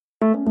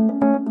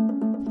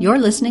You're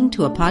listening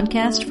to a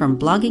podcast from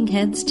Blogging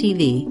Heads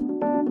TV.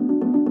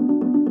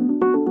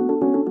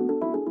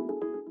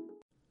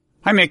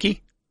 Hi,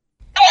 Mickey.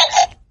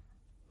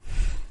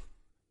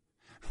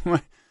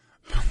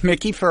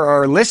 Mickey, for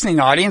our listening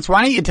audience,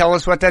 why don't you tell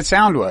us what that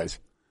sound was?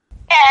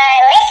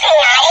 Listening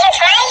audience,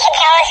 why don't you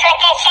tell us what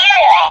that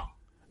sound was?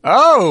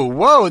 Oh,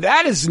 whoa,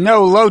 that is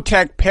no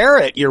low-tech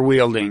parrot you're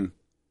wielding.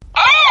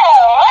 Oh,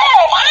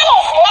 whoa, that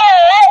is no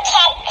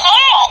low-tech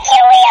parrot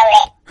you're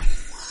wielding.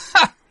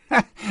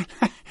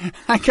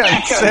 I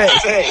gotta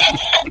say,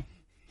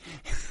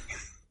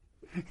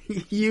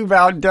 you've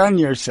outdone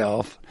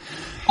yourself.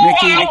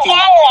 Mickey.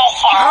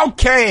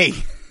 Okay,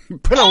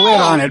 put a lid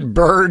on it,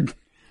 bird.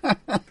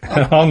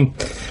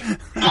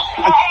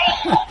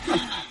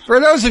 For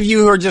those of you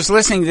who are just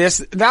listening to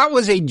this, that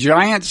was a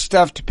giant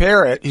stuffed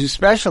parrot whose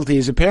specialty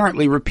is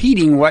apparently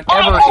repeating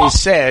whatever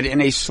is said in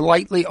a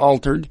slightly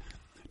altered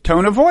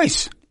tone of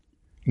voice.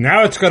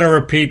 Now it's going to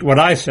repeat what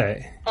I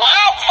say.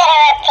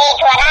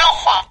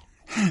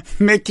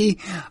 Mickey,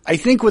 I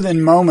think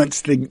within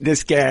moments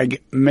this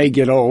gag may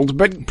get old,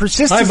 but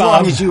persist Hi, as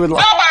Bob. long as you would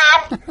like.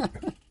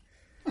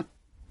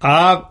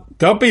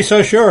 Don't be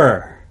so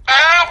sure.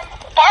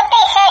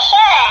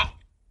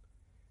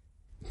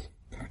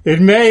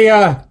 It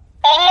may,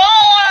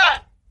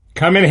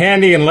 come in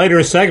handy in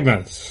later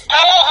segments.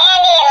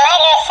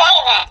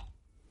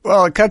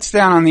 Well, it cuts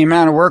down on the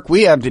amount of work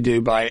we have to do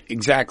by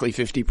exactly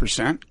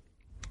 50%.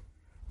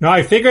 No,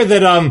 I figured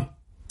that,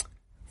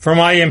 for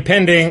my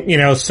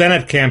impending,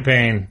 Senate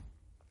campain.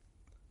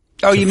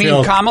 Oh, you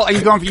mean Kamala? Are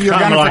you going for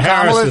Kamala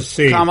Harris's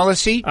seat?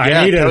 Kamala's seat?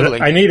 I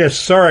need a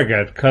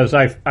surrogate because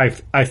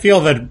I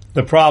feel that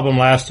the problem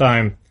last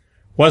time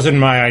wasn't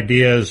my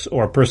ideas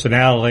or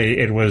personality.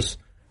 It was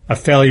a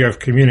failure of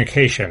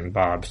communication,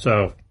 Bob.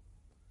 So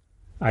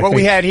what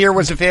we had here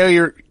was a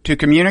failure to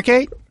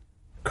communicate?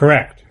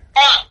 Correct.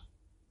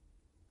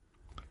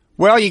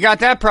 Well, you got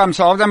that problem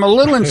solved. I'm a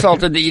little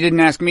insulted that you didn't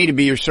ask me to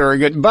be your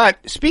surrogate.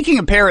 But speaking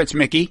of parrots,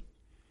 Mickey,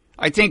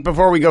 I think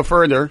before we go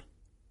further,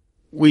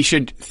 we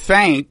should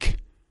thank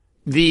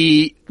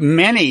the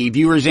many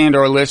viewers and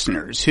or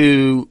listeners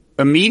who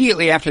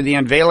immediately after the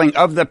unveiling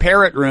of the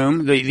Parrot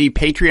Room, the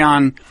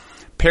Patreon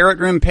Parrot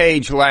Room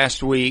page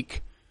last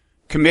week,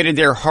 committed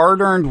their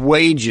hard-earned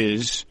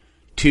wages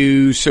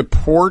to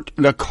support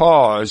the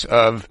cause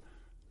of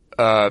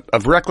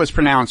reckless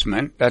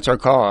pronouncement. That's our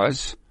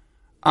cause.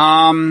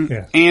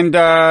 Yes. And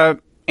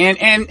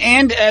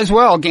as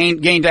well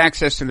gained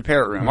access to the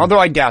Parrot Room. Although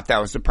I doubt that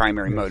was the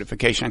primary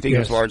motivation. I think it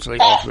was largely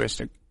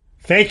altruistic.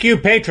 Thank you,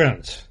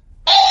 patrons.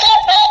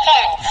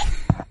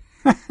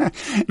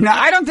 Now,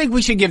 I don't think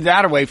we should give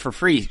that away for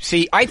free.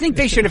 See, I think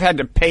they should have had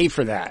to pay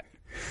for that.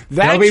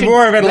 There'll be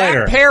more of it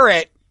later. That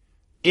parrot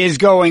is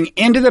going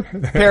into the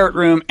Parrot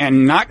Room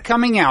and not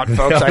coming out,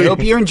 folks. I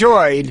hope you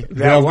enjoyed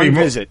that one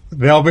visit.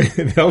 There'll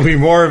be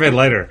more of it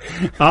later.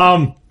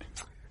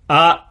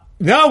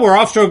 No, we're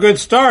off to a good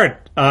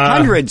start.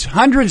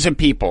 Hundreds of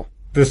people.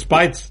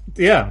 Despite.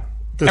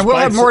 And we'll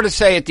have more to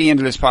say at the end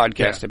of this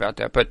podcast about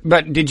that.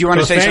 But did you want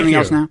to say something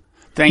else now?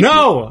 Thank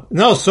you.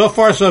 No, so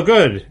far so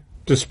good.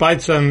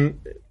 Despite some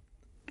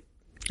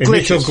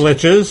initial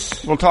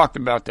glitches. We'll talk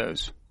about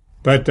those.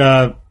 But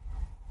no,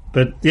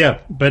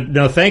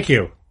 thank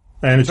you.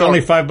 And it's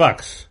only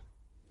 $5.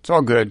 It's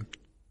all good.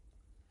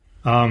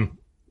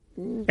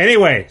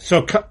 Anyway,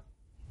 so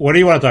what do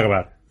you want to talk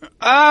about?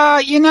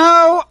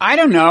 I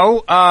don't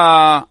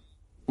know.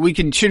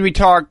 Should we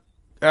talk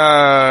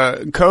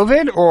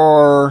COVID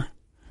or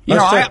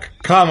Let's take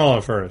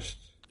Kamala first.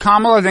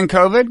 Kamala, then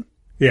COVID?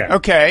 Yeah.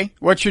 Okay.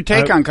 What's your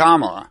take on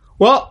Kamala?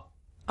 Well,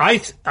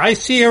 I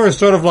see her as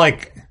sort of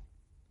like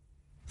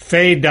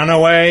Faye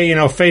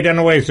Dunaway. Faye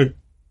Dunaway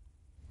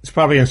it's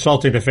probably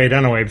insulting to Faye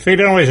Dunaway. But Faye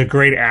Dunaway is a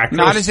great actress.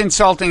 Not as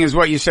insulting as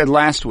what you said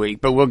last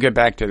week, but we'll get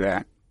back to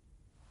that.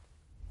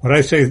 What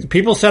I say?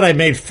 People said I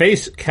made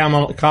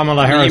Kamala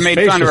Harris. You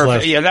made fun of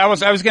her. Yeah, I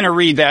was going to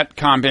read that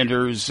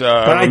commenter's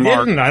but I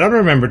remark. didn't. I don't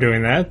remember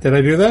doing that. Did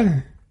I do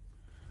that?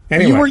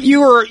 Anyway.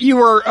 You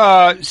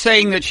were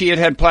saying that she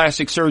had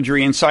plastic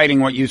surgery and citing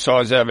what you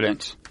saw as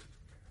evidence.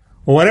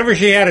 Well, whatever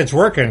she had, it's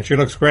working. She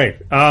looks great.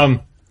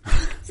 So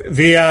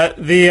the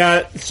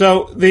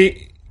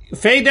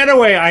Faye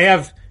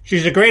Dunaway,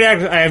 she's a great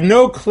actress. I have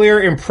no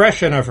clear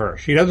impression of her.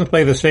 She doesn't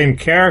play the same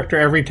character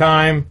every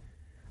time.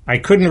 I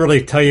couldn't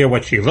really tell you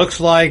what she looks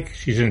like.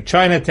 She's in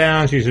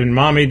Chinatown. She's in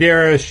Mommy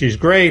Dearest. She's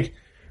great,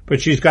 but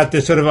she's got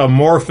this sort of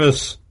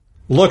amorphous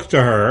look to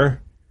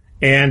her.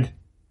 And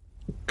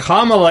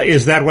Kamala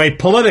is that way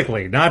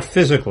politically, not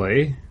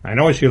physically. I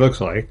know what she looks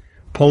like.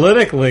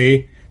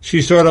 Politically,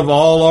 she's sort of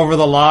all over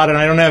the lot, and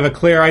I don't have a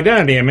clear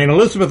identity. I mean,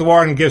 Elizabeth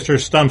Warren gives her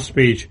stump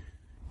speech.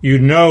 You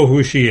know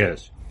who she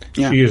is.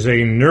 Yeah. She is a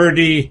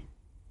nerdy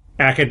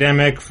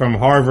academic from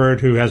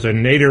Harvard who has a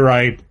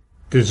Naderite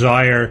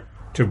desire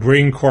to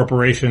bring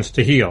corporations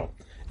to heel.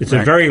 It's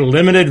a very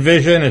limited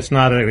vision. It's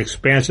not an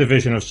expansive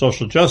vision of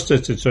social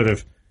justice. It's sort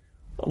of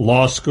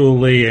law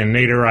school-y and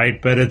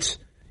Naderite, but it's,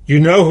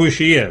 you know who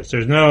she is.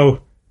 There's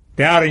no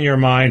doubt in your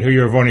mind who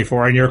you're voting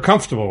for, and you're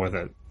comfortable with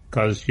it.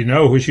 because you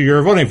know who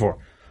you're voting for.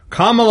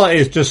 Kamala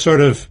is just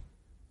sort of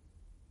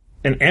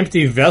an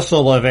empty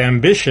vessel of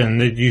ambition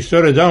that you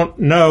sort of don't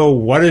know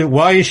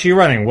why is she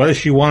running? What does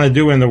she want to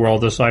do in the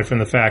world aside from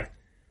the fact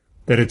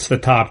that it's the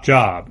top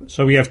job?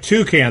 So we have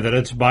two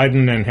candidates,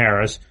 Biden and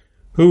Harris,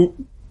 who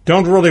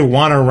don't really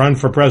want to run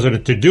for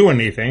president to do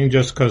anything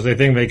just because they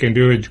think they can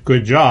do a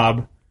good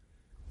job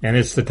and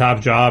it's the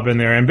top job and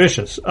they're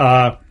ambitious.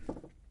 And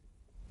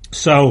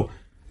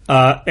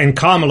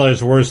Kamala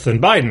is worse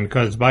than Biden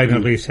because Biden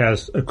at least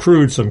has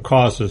accrued some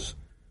causes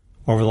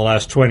over the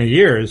last 20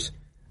 years.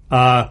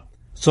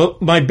 So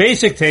my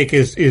basic take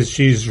is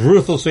she's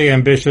ruthlessly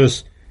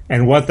ambitious,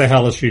 and what the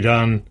hell has she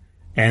done?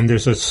 And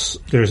there's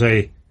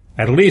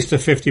at least a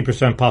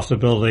 50%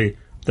 possibility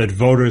that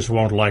voters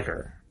won't like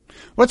her.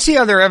 What's the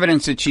other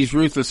evidence that she's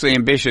ruthlessly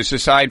ambitious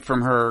aside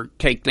from her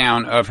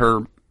takedown of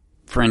her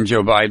friend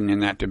Joe Biden in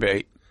that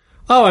debate?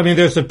 Oh, I mean,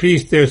 there's a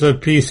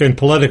piece in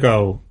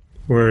Politico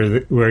where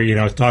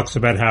it talks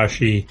about how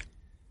she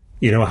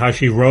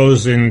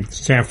rose in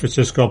San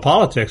Francisco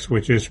politics,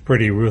 which is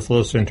pretty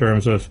ruthless in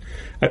terms of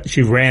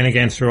she ran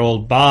against her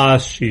old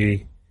boss.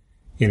 She,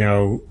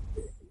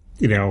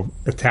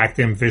 attacked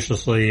him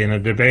viciously in a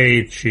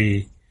debate.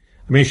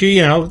 These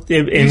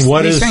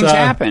things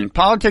happen.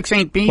 Politics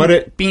ain't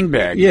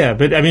beanbag. Yeah,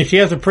 but I mean, she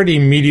has a pretty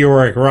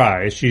meteoric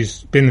rise.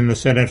 She's been in the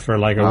Senate for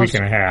like a week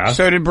and a half.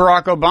 So did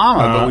Barack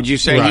Obama, but would you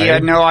say he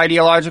had no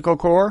ideological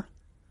core?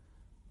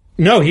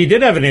 No, he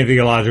did have an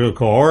ideological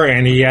core,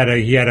 and he had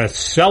a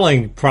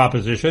selling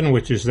proposition,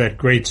 which is that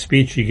great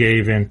speech he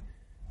gave in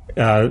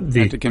at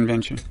the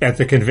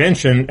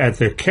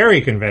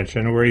Kerry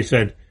convention, where he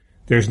said,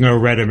 "There's no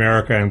red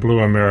America and blue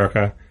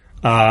America."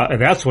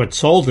 And that's what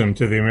sold him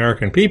to the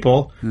American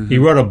people. Mm-hmm. He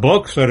wrote a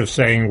book, sort of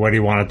saying what he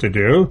wanted to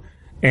do,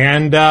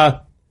 and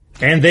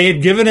they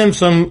had given him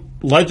some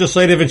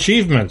legislative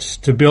achievements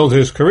to build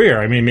his career.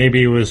 I mean,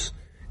 maybe it was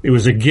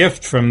a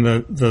gift from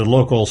the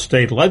local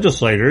state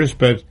legislators,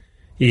 but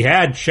he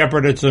had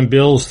shepherded some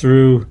bills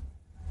through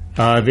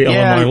the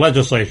Illinois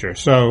legislature.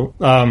 So,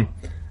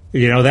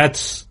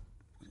 that's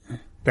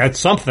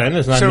something.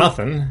 It's not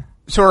nothing.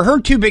 So her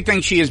two big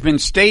things, she has been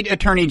state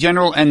attorney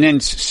general and then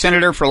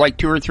senator for like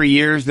 2 or 3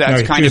 years.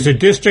 She's a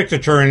district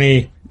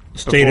attorney,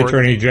 state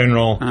attorney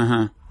general,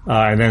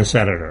 and then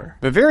senator.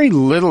 But very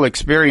little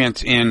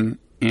experience in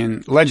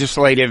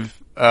legislative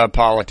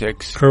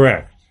politics.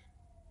 Correct.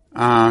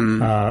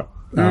 Okay.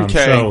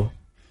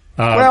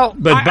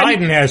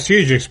 Biden has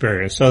huge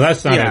experience, so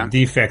that's not a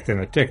defect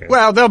in the ticket.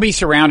 Well, they'll be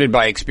surrounded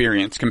by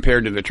experience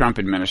compared to the Trump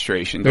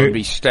administration. They'll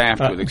be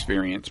staffed with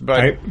experience.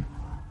 But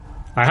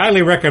I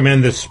highly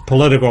recommend this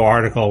Politico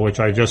article, which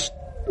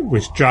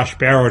Josh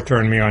Barrow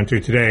turned me on to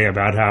today,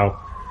 about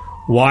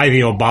why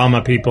the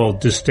Obama people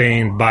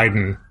disdained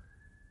Biden,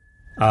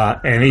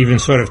 and even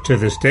sort of to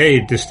this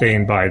day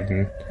disdain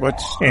Biden.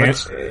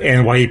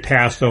 And why he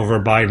passed over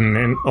Biden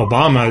and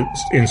Obama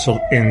in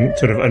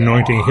sort of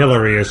anointing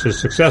Hillary as his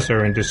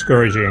successor and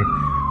discouraging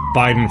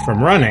Biden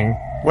from running.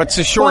 What's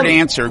the short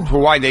answer to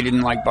why they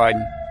didn't like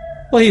Biden?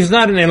 Well, he's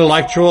not an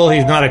intellectual.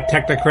 He's not a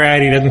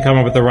technocrat. He doesn't come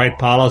up with the right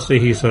policy.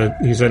 He's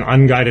an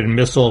unguided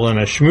missile and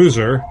a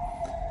schmoozer,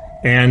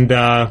 and they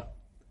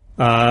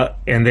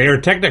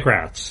are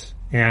technocrats.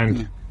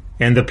 And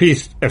the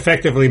piece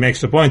effectively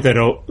makes the point that,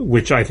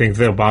 which I think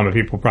the Obama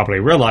people probably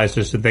realized,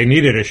 is that they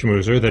needed a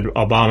schmoozer. That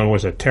Obama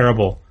was a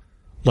terrible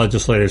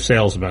legislative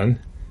salesman,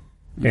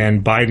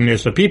 and Biden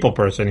is a people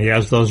person. He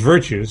has those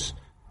virtues,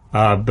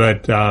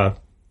 but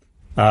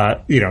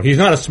he's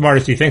not as smart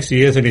as he thinks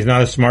he is, and he's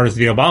not as smart as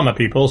the Obama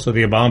people. So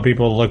the Obama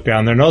people look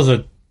down their nose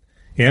at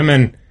him,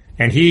 and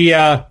he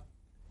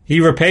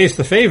repays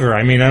the favor.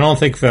 I mean, I don't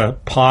think the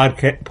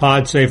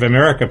Pod Save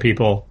America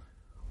people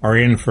are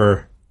in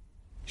for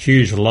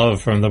huge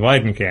love from the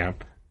Biden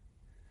camp.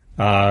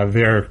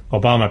 They're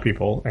Obama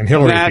people and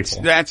Hillary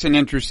people. That's an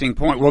interesting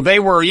point. Well, they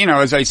were,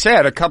 as I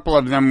said, a couple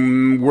of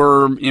them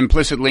were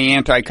implicitly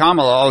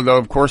anti-Kamala, although,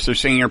 of course, they're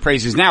singing her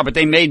praises now, but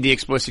they made the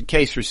explicit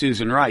case for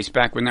Susan Rice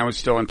back when that was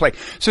still in play.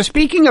 So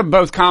speaking of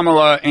both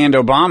Kamala and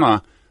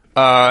Obama,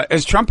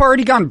 has Trump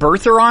already gone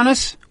birther on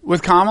us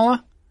with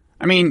Kamala?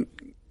 I mean...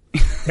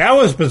 That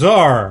was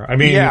bizarre. I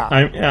mean,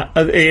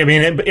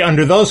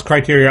 under those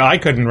criteria, I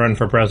couldn't run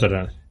for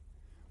president.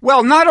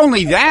 Well, not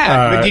only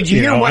that, but did you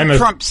hear what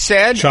Trump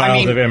said?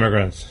 Child of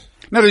immigrants.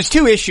 No, there's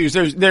two issues.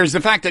 There's the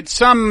fact that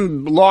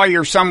some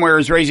lawyer somewhere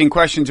is raising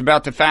questions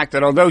about the fact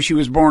that although she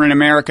was born in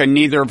America,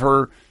 neither of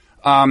her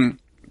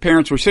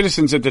parents were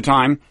citizens at the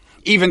time,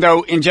 even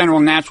though in general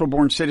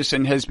natural-born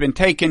citizen has been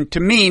taken to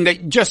mean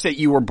that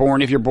you were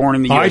born if you're born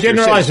in the U.S. I didn't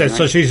realize that.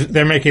 Right? So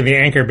they're making the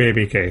anchor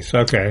baby case.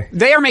 Okay.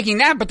 They are making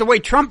that, but the way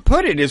Trump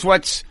put it is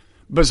what's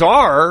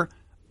bizarre.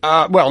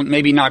 Well,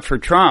 maybe not for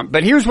Trump,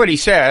 but here's what he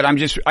said.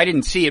 I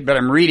didn't see it, but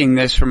I'm reading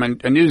this from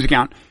a news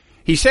account.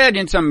 He said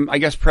in some,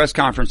 press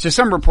conference to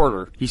some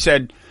reporter, he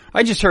said,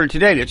 I just heard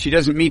today that she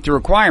doesn't meet the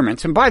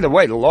requirements. And by the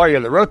way, the lawyer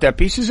that wrote that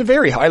piece is a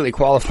very highly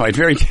qualified,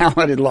 very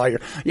talented lawyer.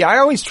 Yeah, I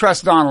always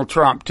trust Donald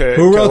Trump to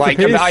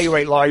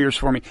evaluate lawyers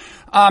for me.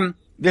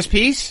 This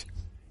piece?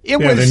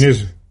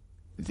 The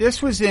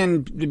This was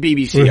in the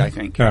BBC, I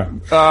think.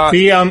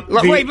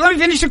 Wait, let me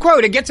finish the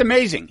quote. It gets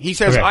amazing. He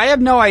says, okay. I have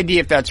no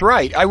idea if that's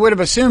right. I would have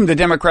assumed the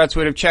Democrats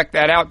would have checked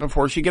that out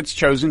before she gets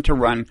chosen to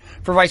run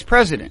for vice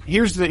president.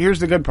 Here's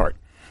the good part.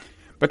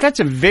 But that's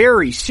a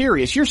very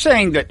serious. They're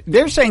saying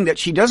that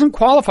she doesn't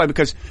qualify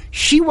because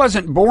she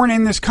wasn't born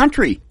in this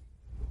country.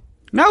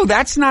 No,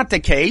 that's not the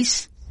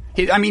case.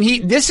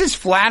 This is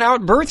flat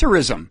out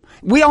birtherism.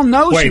 We all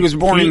know she was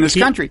born in this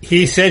country.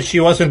 He said she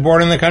wasn't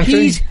born in the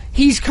country?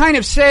 He's kind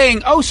of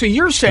saying, oh, so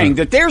you're saying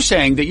that they're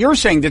saying that you're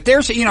saying that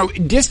they're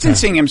saying,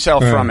 distancing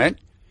himself from it.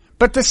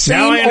 But the same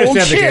now I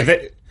understand old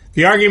shit.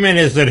 The argument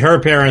is that her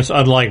parents,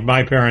 unlike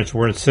my parents,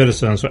 weren't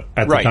citizens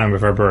at the time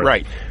of her birth.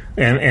 Right.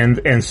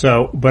 And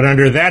so, but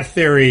under that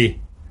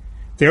theory,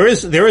 there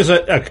is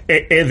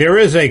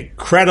a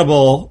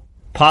credible,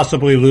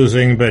 possibly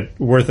losing, but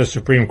worth a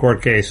Supreme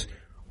Court case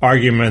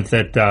argument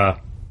that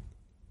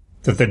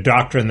the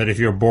doctrine that if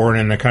you're born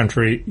in the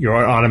country, you're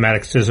an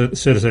automatic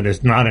citizen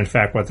is not, in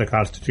fact, what the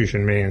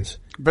Constitution means.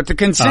 But the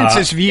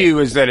consensus view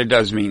is that it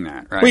does mean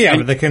that, right? Well, yeah,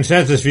 but the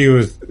consensus view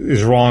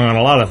is wrong on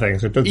a lot of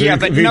things.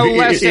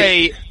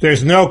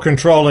 There's no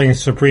controlling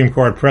Supreme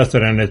Court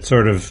precedent. It's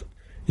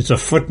a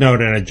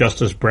footnote in a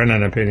Justice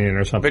Brennan opinion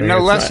or something. But no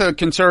less a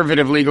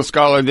conservative legal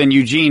scholar than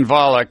Eugene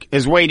Volokh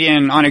has weighed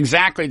in on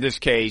exactly this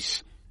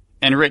case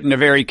and written a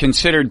very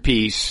considered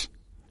piece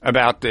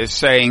about this,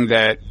 saying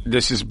that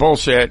this is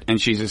bullshit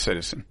and she's a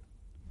citizen.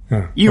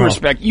 You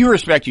respect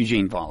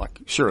Eugene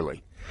Volokh,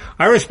 surely.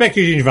 I respect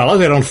Eugene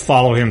Volokh. I don't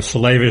follow him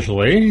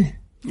slavishly.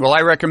 Well,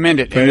 I recommend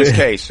it in this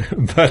case.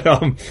 But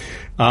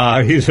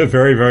he's a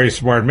very, very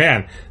smart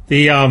man.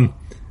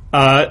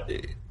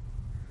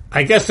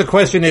 I guess the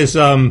question is,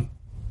 sort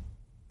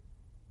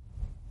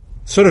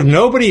of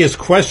nobody is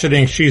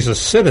questioning she's a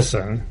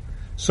citizen.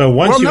 So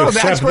once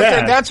accept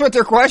that's what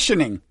they're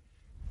questioning.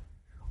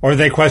 Or are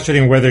they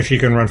questioning whether she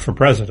can run for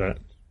president?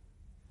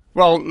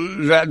 Well,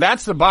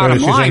 that's the bottom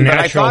line, but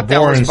I thought that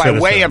was by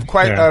way of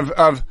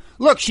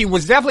look, she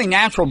was definitely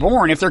natural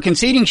born. If they're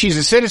conceding she's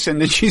a citizen,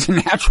 then she's a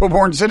natural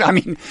born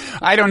citizen.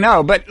 I don't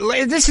know, but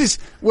this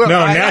will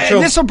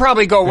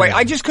probably go away. Yeah.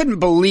 I just couldn't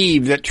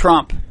believe that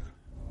Trump.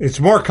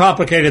 It's more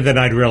complicated than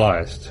I'd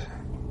realized.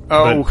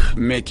 Oh, but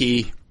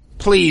Mickey,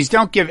 please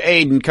don't give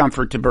aid and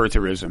comfort to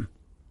birtherism.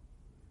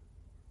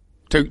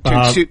 To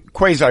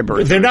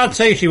quasi-birtherism. They're not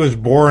saying she was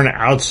born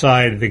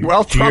outside the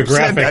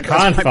geographic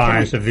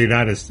confines of the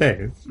United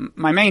States.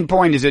 My main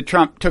point is that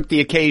Trump took the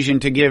occasion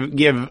to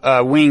give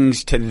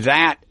wings to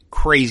that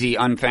crazy,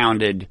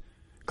 unfounded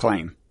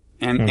claim.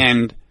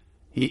 And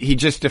he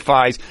just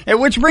defies.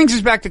 Which brings us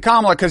back to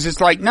Kamala, because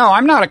it's like, no,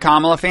 I'm not a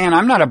Kamala fan.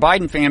 I'm not a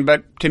Biden fan.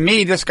 But to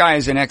me, this guy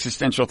is an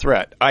existential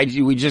threat.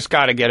 We just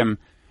got to get him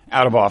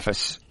out of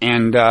office.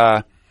 And,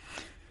 I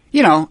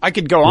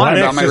could go on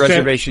about my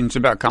reservations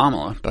about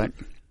Kamala, but.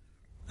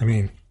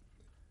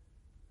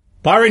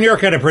 Byron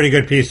York had a pretty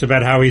good piece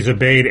about how he's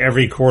obeyed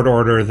every court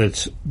order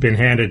that's been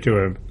handed to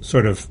him,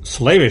 sort of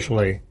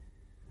slavishly.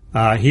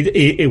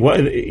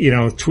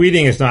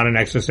 Tweeting is not an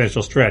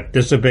existential threat.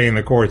 Disobeying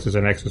the courts is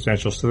an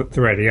existential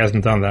threat. He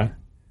hasn't done that.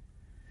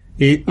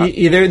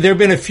 There have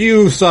been a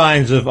few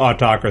signs of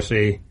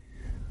autocracy,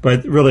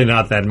 but really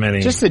not that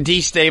many. Just the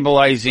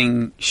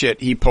destabilizing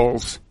shit he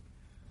pulls.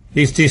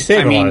 He's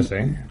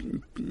destabilizing.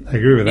 I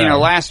agree with that.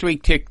 Last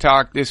week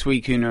TikTok, this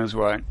week who knows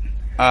what.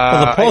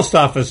 The post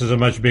office is a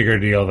much bigger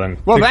deal than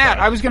TikTok.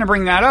 I was going to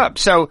bring that up.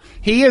 So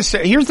here's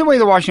the way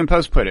the Washington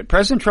Post put it.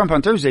 President Trump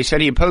on Thursday said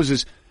he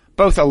opposes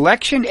both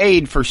election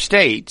aid for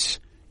states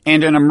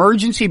and an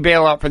emergency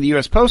bailout for the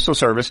U.S. Postal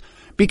Service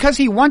because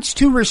he wants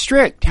to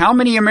restrict how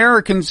many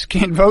Americans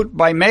can vote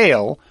by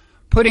mail,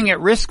 putting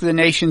at risk the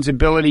nation's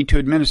ability to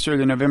administer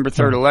the November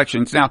 3rd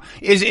elections. Now,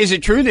 is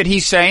it true that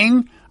he's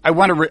saying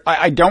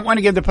I don't want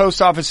to give the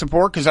post office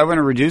support because I want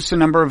to reduce the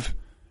number of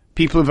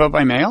people who vote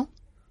by mail?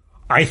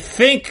 I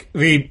think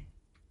the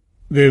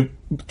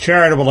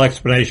charitable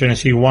explanation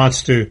is he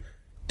wants to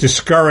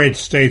discourage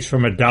states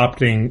from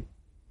adopting,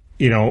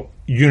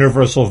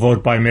 universal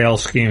vote by mail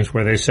schemes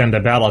where they send a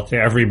ballot to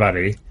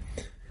everybody.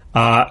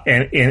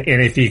 And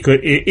if he could,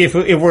 if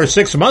it were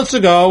 6 months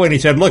ago and he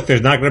said, look, there's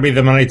not going to be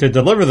the money to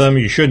deliver them,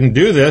 you shouldn't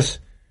do this,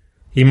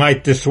 he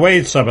might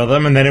dissuade some of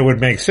them and then it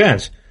would make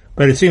sense.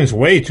 But it seems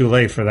way too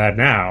late for that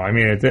now.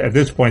 At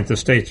this point, the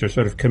states are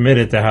sort of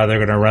committed to how they're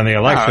going to run the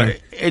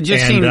election. It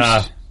just seems.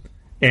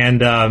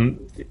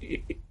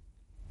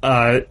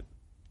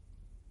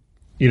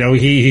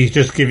 He's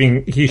just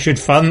giving. He should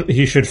fund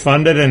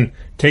it and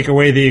take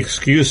away the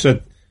excuse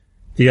that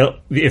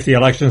if the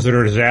elections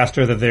are a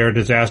disaster, that they're a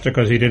disaster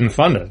because he didn't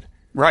fund it.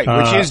 Right,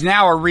 which is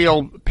now a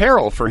real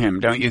peril for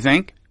him, don't you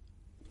think?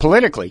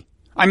 Politically,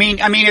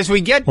 as we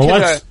get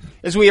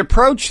as we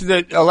approach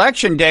the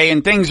election day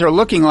and things are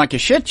looking like a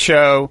shit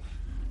show,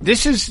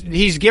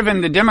 he's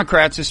given the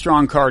Democrats a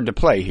strong card to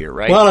play here,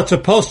 right? Well, it's a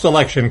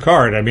post-election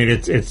card.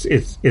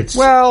 It's.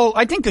 Well,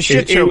 I think the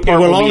shit show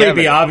part will only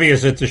be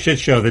obvious it's a shit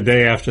show the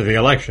day after the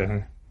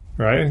election,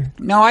 right?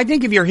 No, I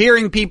think if you're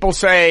hearing people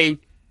say,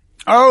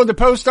 "Oh, the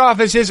post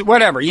office is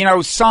whatever,"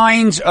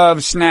 signs of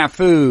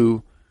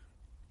snafu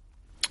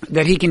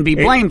that he can be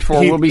blamed for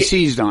will be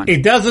seized on.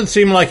 It doesn't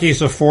seem like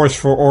he's a force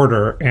for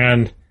order,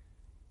 and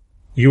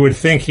you would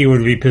think he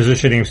would be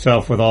positioning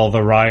himself with all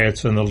the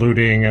riots and the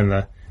looting and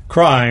the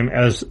crime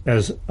as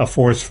a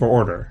force for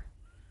order.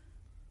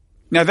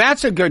 Now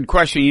that's a good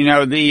question. You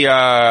know,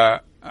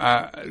 the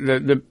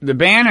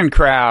Bannon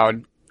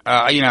crowd,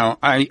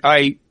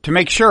 I to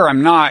make sure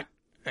I'm not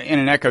in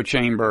an echo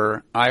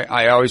chamber,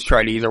 I always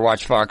try to either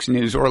watch Fox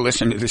News or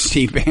listen to the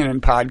Steve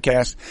Bannon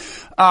podcast.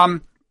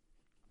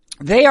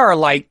 They are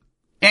like,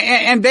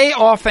 and they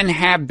often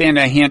have been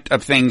a hint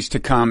of things to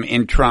come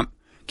in Trump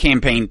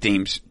campaign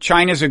themes.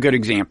 China's a good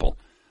example.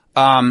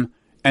 And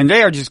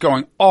they are just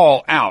going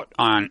all out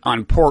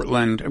on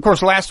Portland. Of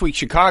course, last week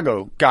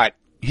Chicago got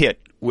hit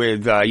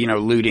with,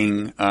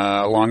 looting,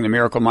 along the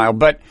Miracle Mile.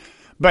 But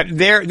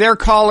they're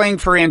calling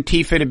for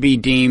Antifa to be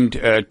deemed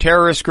a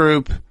terrorist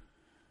group.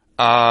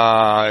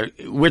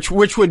 Which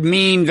would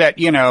mean that,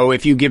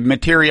 if you give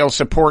material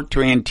support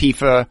to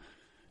Antifa,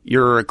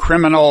 you're a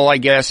criminal, I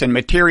guess, and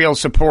material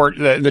support,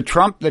 the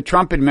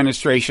Trump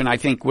administration, I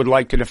think, would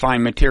like to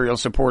define material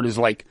support as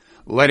like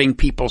letting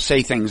people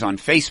say things on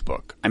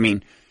Facebook. I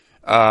mean,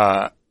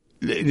 no,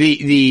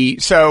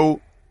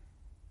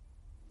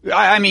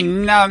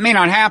 it may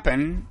not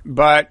happen,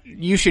 but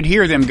you should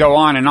hear them go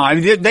on and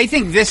on. They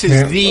think this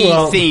is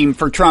the theme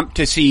for Trump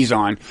to seize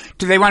on.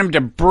 Do they want him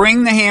to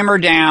bring the hammer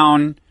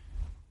down,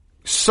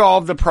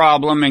 solve the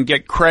problem, and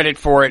get credit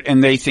for it,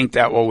 and they think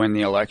that will win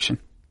the election?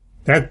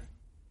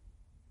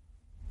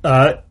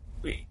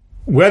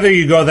 Whether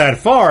you go that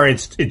far,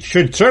 it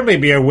should certainly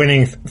be a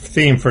winning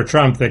theme for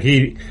Trump that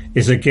he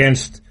is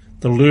against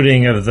the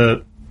looting of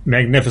the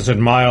Magnificent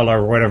Mile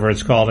or whatever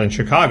it's called in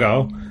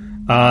Chicago,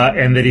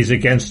 and that he's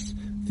against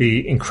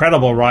the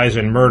incredible rise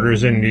in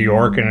murders in New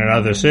York and in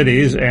other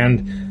cities,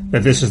 and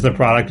that this is the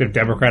product of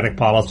Democratic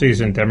policies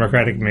and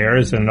Democratic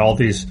mayors and all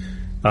these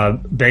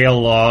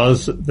bail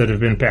laws that have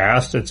been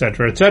passed, et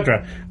cetera, et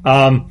cetera.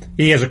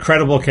 He has a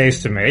credible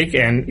case to make,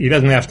 and he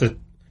doesn't have to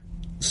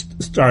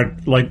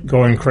start like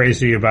going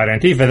crazy about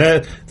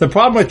Antifa. The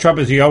problem with Trump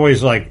is he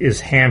always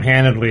is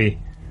ham-handedly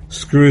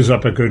screws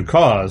up a good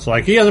cause.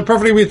 Like, he has a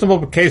perfectly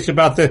reasonable case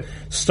about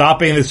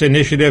stopping this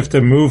initiative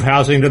to move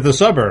housing to the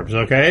suburbs,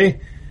 okay?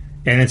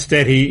 And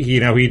instead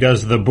he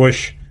does the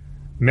Bush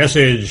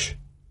message,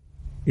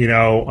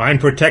 I'm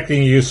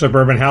protecting you,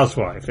 suburban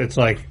housewife. It's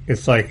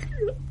like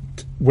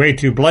way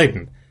too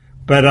blatant.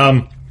 But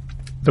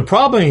the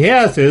problem he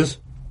has is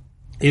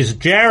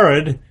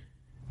Jared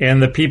and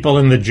the people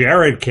in the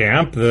Jared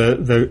camp,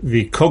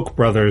 the Koch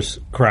brothers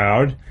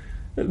crowd,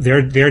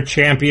 they're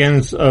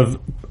champions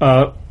of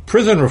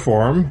prison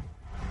reform,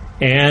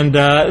 and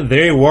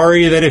they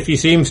worry that if he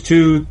seems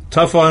too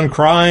tough on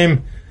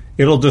crime,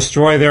 it'll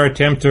destroy their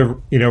attempt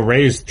to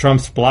raise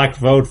Trump's black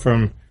vote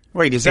from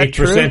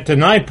 8% to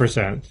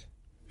 9%.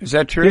 Is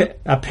that true? Yeah,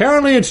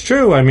 apparently it's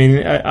true. I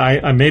mean,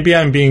 I maybe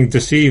I'm being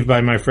deceived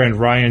by my friend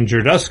Ryan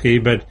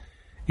Jerdusky, but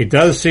it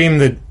does seem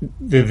that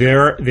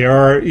there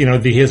are,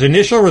 his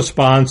initial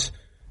response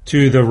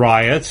to the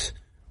riots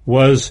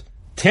was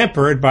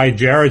tempered by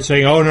Jared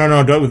saying, "Oh,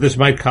 no, this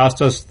might cost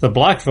us the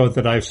black vote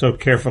that I've so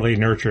carefully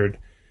nurtured."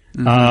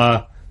 Mm-hmm.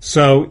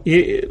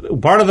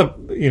 Part of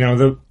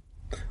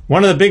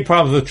one of the big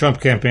problems with the Trump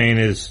campaign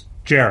is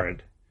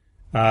Jared,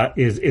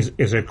 is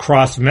it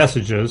cross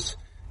messages.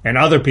 And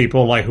other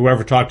people, like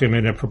whoever talked to him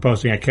into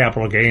proposing a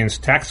capital gains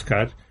tax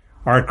cut,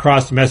 are at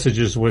cross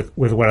messages with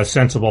what a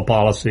sensible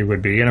policy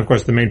would be. And of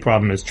course, the main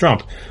problem is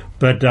Trump.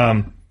 But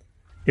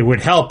it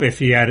would help if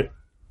he had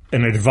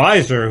an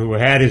advisor who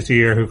had his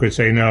ear, who could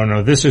say,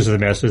 no, this is the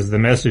message. The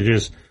message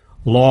is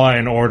law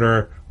and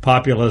order,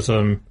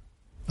 populism,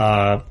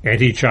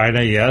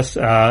 anti-China, yes,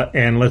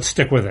 and let's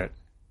stick with it.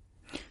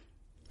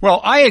 Well,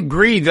 I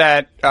agree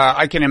that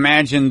I can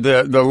imagine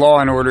the law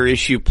and order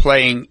issue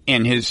playing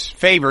in his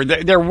favor.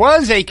 There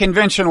was a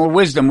conventional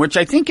wisdom, which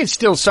I think is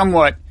still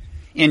somewhat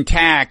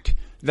intact,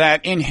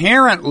 that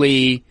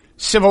inherently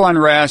civil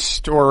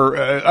unrest or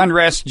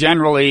unrest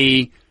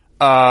generally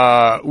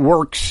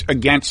works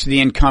against an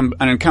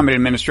incumbent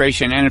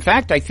administration. And in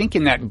fact, I think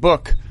in that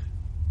book,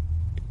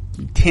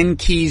 10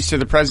 Keys to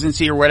the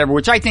Presidency or whatever,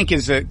 which I think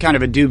is a kind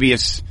of a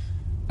dubious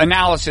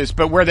analysis,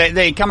 but where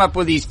they come up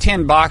with these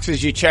 10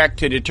 boxes you check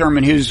to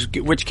determine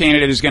which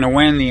candidate is going to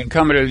win, the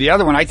incumbent or the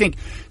other one. I think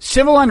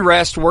civil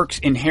unrest works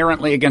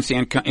inherently against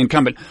the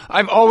incumbent.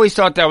 I've always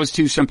thought that was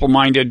too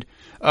simple-minded,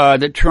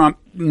 that Trump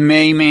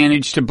may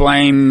manage to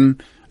blame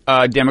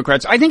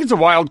Democrats. I think it's a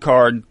wild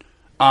card.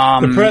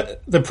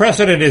 The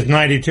precedent is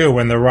 92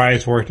 when the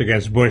riots worked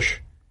against Bush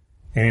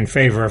and in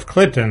favor of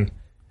Clinton,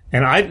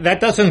 and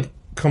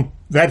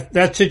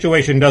that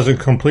situation doesn't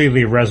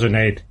completely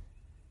resonate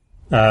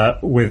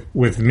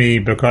with me,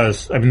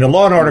 because the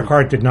law and order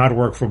card did not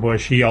work for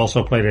Bush. He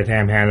also played it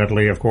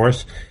ham-handedly, of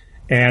course,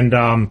 and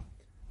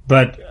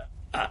but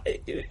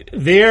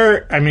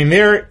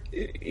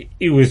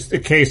it was the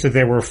case that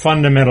there were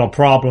fundamental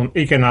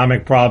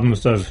economic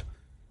problems of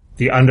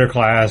the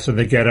underclass and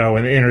the ghetto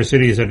and the inner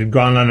cities that had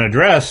gone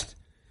unaddressed,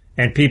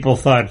 and people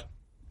thought,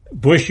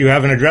 Bush, you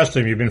haven't addressed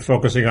them. You've been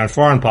focusing on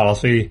foreign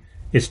policy.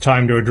 it's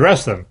time to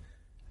address them.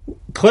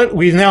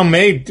 We now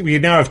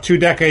have 2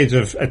 decades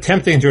of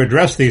attempting to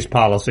address these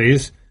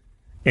policies,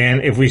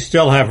 and if we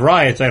still have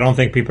riots, I don't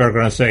think people are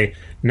going to say,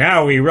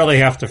 now we really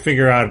have to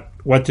figure out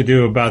what to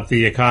do about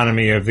the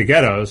economy of the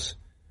ghettos.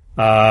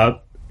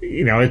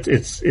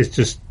 It's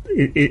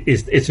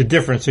a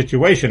different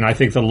situation. I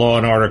think the law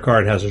and order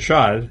card has a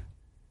shot.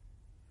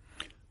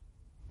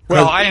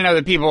 Well, I don't know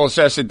that people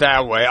assess it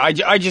that way.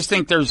 I just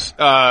think there's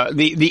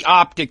the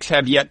optics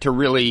have yet to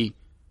really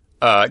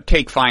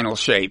take final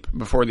shape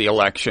before the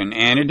election,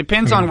 and it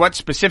depends on what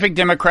specific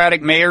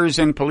Democratic mayors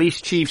and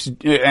police chiefs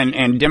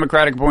and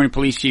Democratic appointed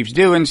police chiefs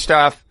do and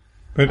stuff.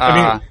 But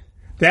I mean,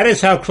 that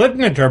is how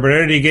Clinton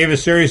interpreted it. He gave a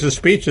series of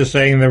speeches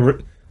saying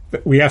that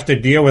we have to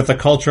deal with the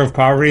culture of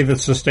poverty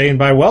that's sustained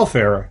by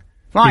welfare.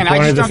 Fine, I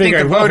just don't think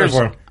the voters.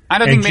 I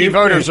don't think many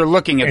voters are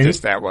looking at this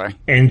that way.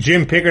 And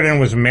Jim Pinkerton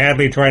was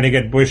madly trying to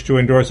get Bush to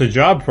endorse a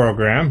job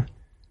program,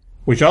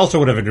 which also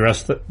would have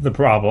addressed the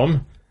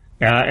problem,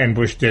 and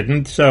Bush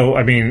didn't. So,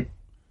 I mean,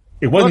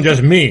 it wasn't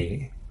just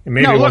me.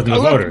 Maybe it wasn't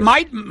the voters.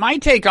 My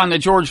take on the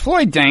George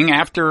Floyd thing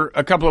after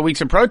a couple of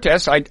weeks of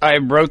protests, I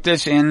wrote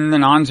this in the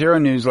Non-Zero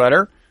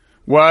newsletter,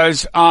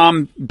 was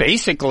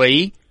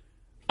basically,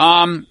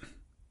 if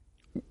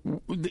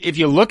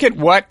you look at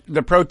what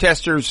the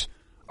protesters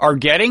are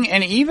getting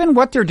and even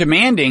what they're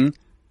demanding,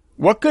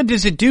 what good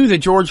does it do the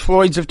George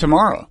Floyds of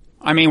tomorrow?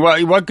 I mean,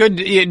 what good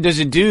does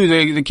it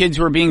do the kids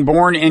who are being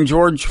born in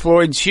George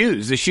Floyd's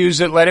shoes, the shoes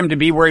that led him to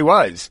be where he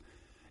was?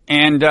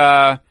 And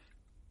I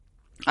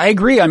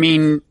agree. I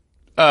mean,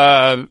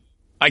 I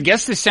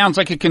guess this sounds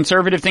like a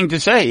conservative thing to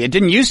say. It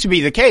didn't used to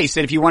be the case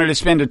that if you wanted to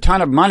spend a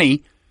ton of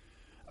money,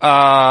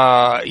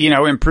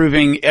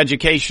 improving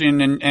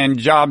education and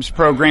jobs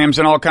programs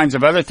and all kinds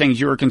of other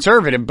things, you were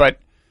conservative. But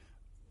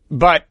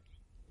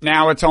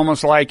now it's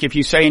almost like if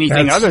you say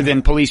anything other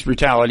than police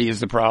brutality is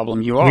the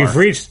problem, you are.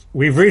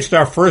 We've reached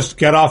our first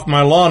get off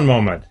my lawn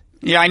moment.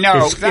 Yeah, I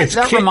know.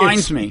 That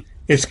reminds me.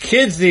 It's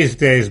kids these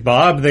days,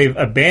 Bob. They've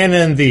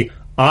abandoned the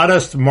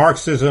honest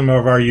Marxism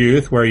of our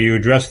youth, where you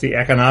address the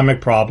economic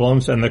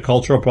problems and the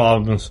cultural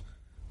problems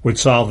would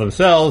solve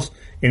themselves.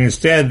 And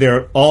instead,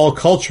 they're all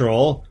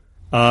cultural.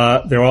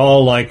 They're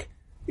all like,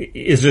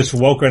 is this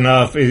woke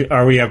enough?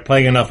 Are we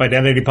playing enough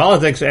identity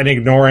politics and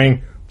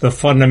ignoring the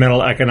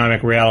fundamental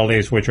economic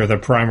realities, which are the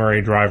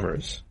primary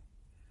drivers?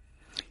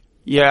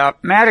 Yeah,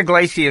 Matt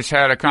Iglesias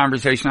had a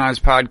conversation on his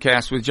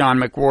podcast with John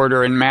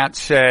McWhorter, and Matt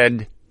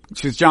said,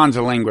 because John's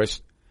a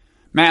linguist,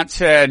 Matt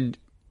said,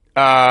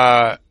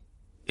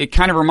 it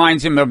kind of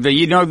reminds him of do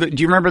you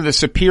remember the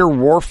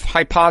Sapir-Whorf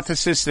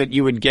hypothesis that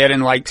you would get in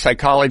like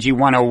Psychology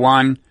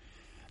 101?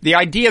 The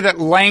idea that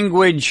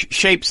language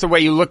shapes the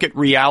way you look at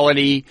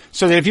reality,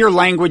 so that if your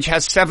language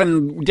has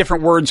 7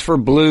 different words for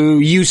blue,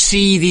 you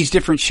see these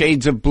different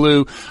shades of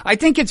blue. I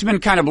think it's been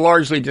kind of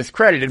largely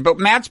discredited, but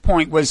Matt's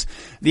point was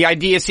the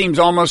idea seems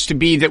almost to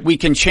be that we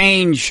can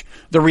change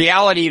the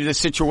reality of the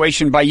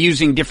situation by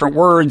using different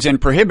words and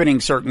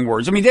prohibiting certain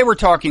words. I mean, they were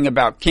talking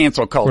about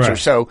cancel culture, right.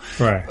 So,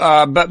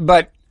 right.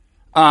 But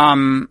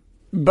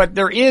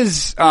there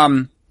is,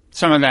 some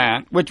of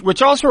that,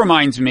 which also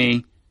reminds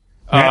me,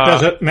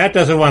 Matt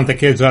doesn't want the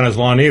kids on his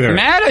lawn either.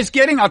 Matt is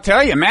I'll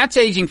tell you, Matt's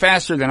aging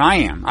faster than I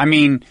am. I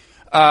mean,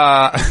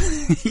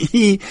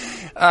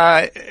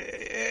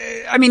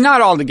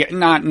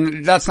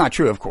 that's not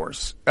true, of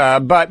course.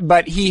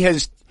 But he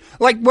has,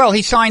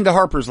 he signed the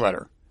Harper's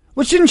letter,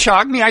 which didn't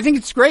shock me. I think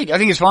it's great. I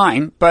think it's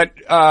fine. But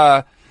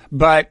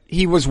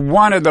he was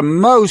one of the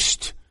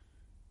most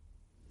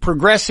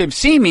progressive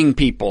seeming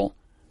people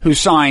who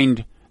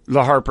signed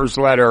the Harper's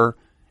letter.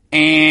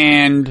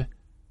 And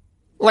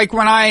like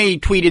when I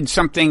tweeted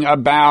something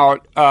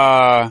about,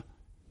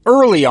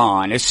 early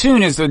on, as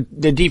soon as the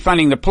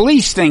defunding the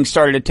police thing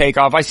started to take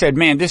off, I said,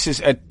 man, this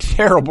is a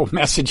terrible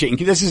messaging.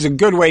 This is a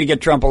good way to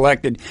get Trump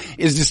elected,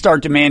 is to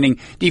start demanding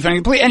defunding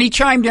the police. And he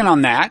chimed in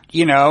on that,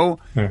 Yeah.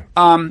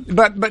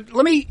 But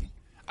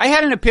I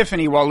had an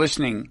epiphany while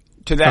listening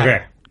to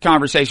that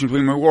conversation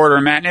between McWhorter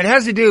and Matt, and it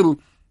has to do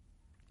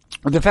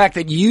with the fact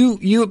that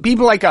you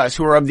people like us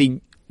who are of the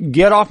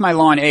get off my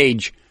lawn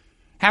age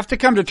have to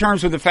come to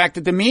terms with the fact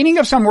that the meaning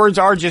of some words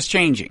are just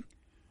changing.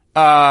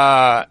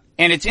 And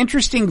it's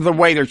interesting the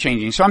way they're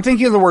changing. So I'm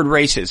thinking of the word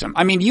racism.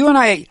 I mean, you and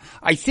I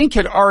think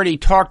had already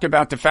talked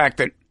about the fact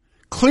that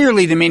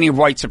clearly the meaning of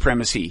white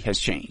supremacy has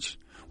changed.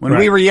 When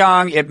we were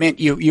young, it meant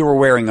you were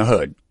wearing a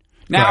hood.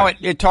 Now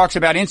it talks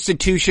about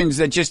institutions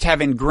that just have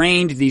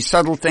ingrained these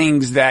subtle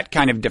things that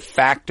kind of de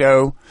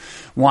facto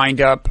wind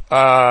up,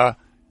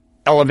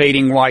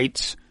 elevating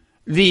whites.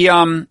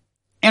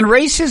 And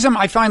racism,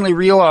 I finally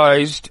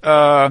realized,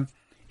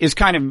 is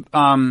kind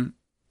of,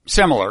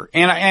 similar.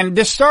 And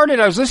this started,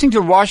 I was listening to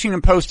the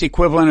Washington Post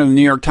equivalent of the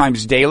New York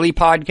Times Daily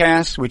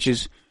podcast, which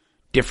is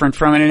different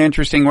from it in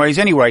interesting ways.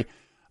 Anyway,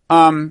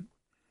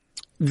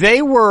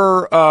 they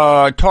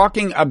were,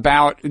 talking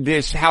about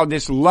how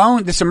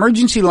this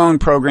emergency loan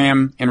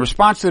program in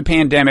response to the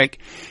pandemic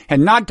had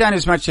not done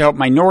as much to help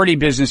minority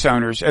business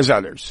owners as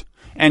others.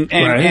 And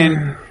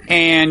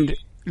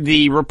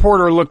the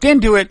reporter looked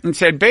into it and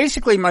said,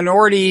 basically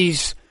minority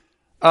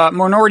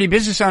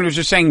business owners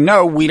are saying,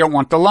 no, we don't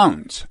want the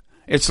loans.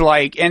 It's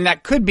like, and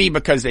that could be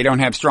because they don't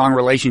have strong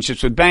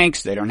relationships with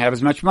banks. They don't have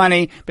as much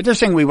money, but they're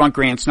saying we want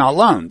grants, not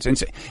loans.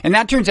 And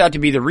that turns out to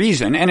be the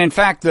reason. And in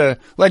fact, the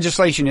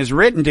legislation is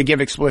written to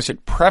give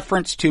explicit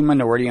preference to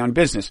minority-owned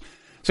business.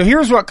 So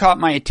here's what caught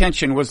my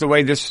attention was the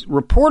way this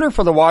reporter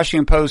for the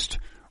Washington Post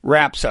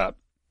wraps up.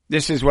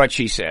 This is what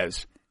she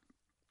says.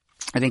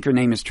 I think her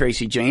name is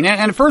Tracy Jane.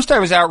 And at first I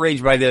was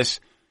outraged by this,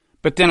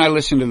 but then I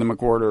listened to the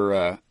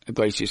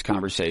McWhorter-Iglesias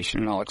conversation,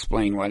 and I'll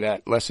explain why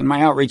that lessened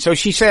my outrage. So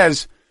she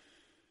says,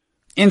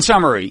 in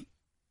summary,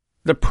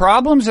 the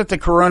problems that the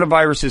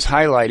coronavirus is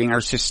highlighting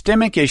are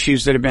systemic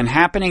issues that have been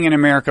happening in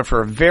America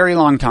for a very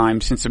long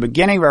time, since the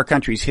beginning of our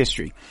country's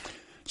history.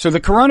 So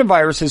the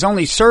coronavirus has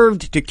only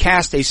served to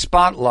cast a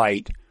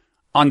spotlight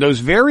on those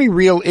very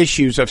real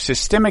issues of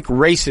systemic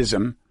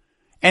racism,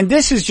 and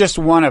this is just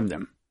one of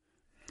them.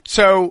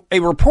 So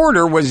a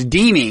reporter was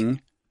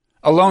deeming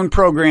a loan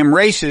program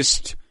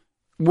racist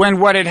when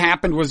what had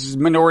happened was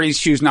minorities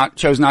chose not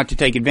to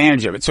take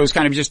advantage of it. So it's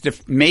kind of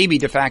just maybe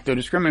de facto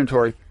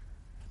discriminatory.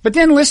 But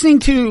then listening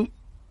to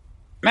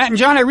Matt and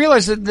John, I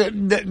realized that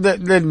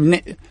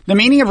the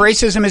meaning of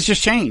racism has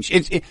just changed.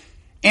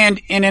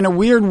 And in a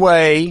weird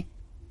way,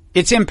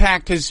 its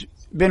impact has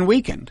been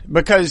weakened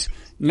because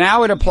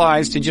now it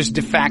applies to just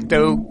de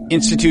facto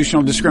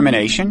institutional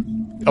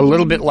discrimination, a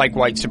little bit like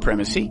white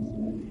supremacy.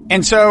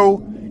 And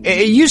so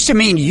it used to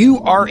mean you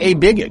are a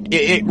bigot.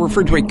 It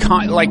referred to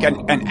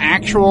an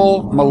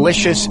actual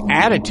malicious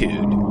attitude.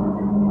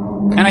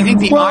 And I think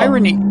the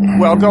irony...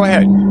 Well, go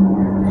ahead.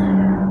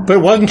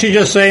 But wasn't she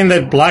just saying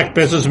that black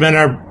businessmen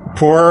are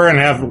poorer and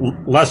have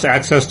less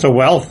access to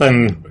wealth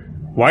than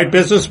white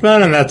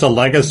businessmen? And that's a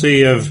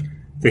legacy of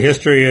the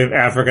history of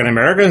African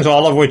Americans,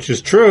 all of which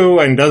is true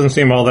and doesn't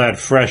seem all that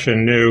fresh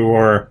and new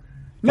or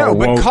No,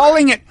 but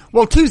calling it...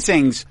 Well, two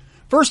things.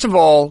 First of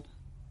all,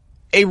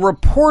 a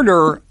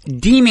reporter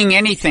deeming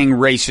anything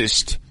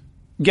racist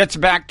gets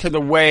back to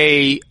the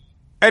way...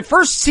 At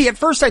first I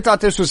thought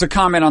this was a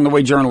comment on the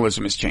way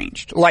journalism has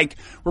changed. Like,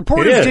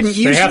 reporters didn't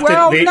use... You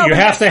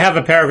have to have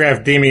a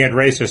paragraph deeming it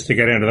racist to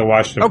get into the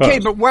Washington Post. Okay,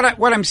 but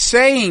what I'm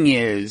saying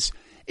is,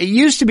 it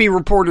used to be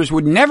reporters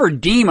would never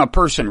deem a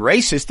person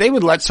racist. They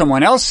would let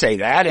someone else say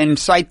that and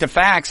cite the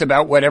facts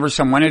about whatever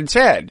someone had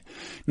said.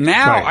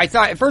 Now, right. I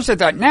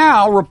thought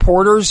now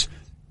reporters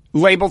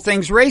label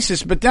things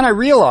racist, but then I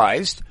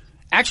realized...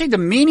 Actually, the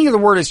meaning of the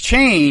word has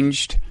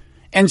changed,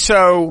 and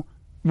so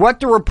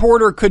what the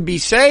reporter could be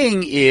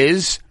saying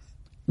is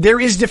there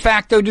is de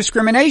facto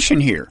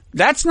discrimination here.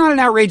 That's not an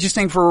outrageous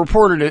thing for a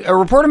reporter. A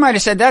reporter might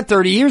have said that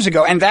 30 years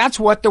ago, and that's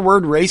what the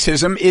word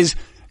racism is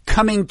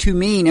coming to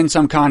mean in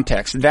some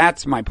context.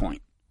 That's my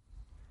point.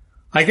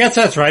 I guess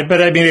that's right, but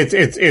I mean,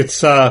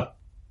 it's the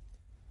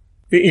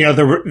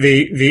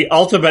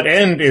ultimate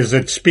end is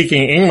that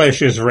speaking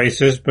English is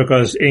racist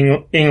because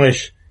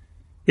English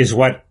is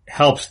what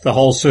helps the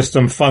whole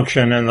system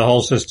function, and the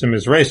whole system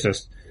is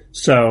racist.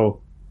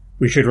 So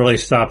we should really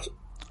stop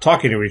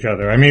talking to each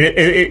other. I mean,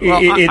 it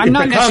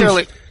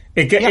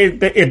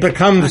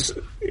becomes.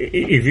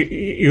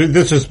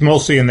 This is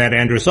mostly in that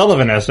Andrew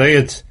Sullivan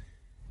essay.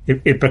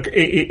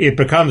 It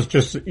becomes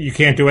just you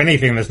can't do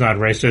anything that's not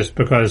racist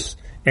because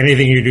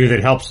anything you do that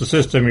helps the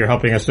system, you're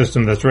helping a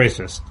system that's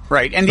racist.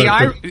 Right, and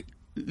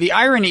the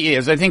irony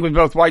is, I think with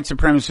both white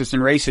supremacists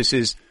and racists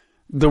is.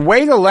 The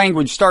way the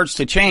language starts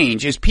to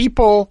change is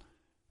people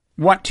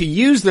want to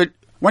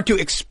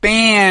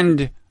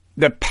expand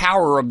the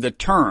power of the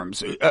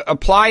terms,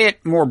 apply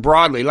it more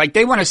broadly. Like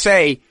they want to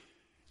say,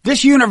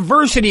 this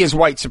university is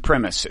white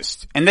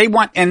supremacist. And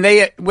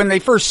when they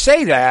first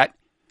say that,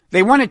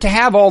 they want it to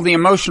have all the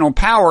emotional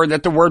power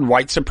that the word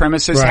white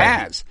supremacist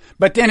has.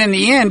 But then in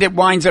the end, it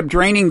winds up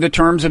draining the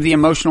terms of the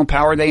emotional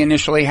power they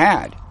initially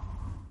had.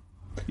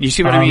 You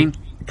see what I mean?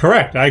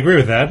 Correct. I agree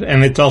with that.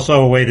 And it's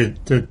also a way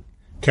to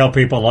tell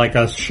people like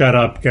us, shut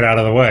up, get out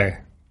of the way.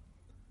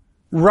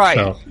 Right.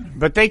 So.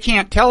 But they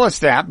can't tell us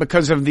that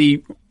because of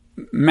the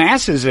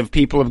masses of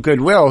people of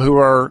goodwill who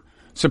are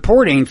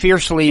supporting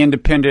fiercely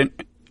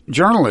independent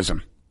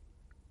journalism.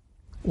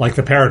 Like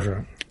the Parrot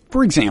Room.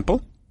 For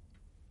example.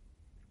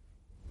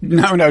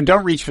 No,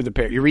 don't reach for the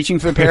parrot. You're reaching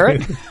for the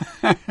parrot?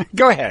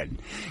 Go ahead.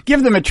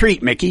 Give them a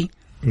treat, Mickey.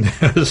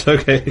 It's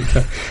okay.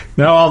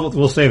 No,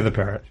 we'll save the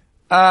parrot.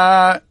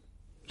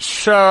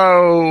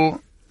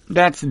 So...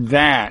 That's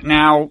that.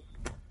 Now,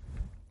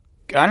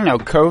 I don't know,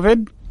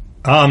 COVID?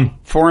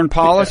 Foreign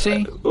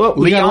policy? Well,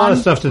 we got a lot of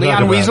stuff to talk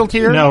about. Leon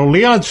Wieseltier? No,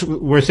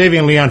 we're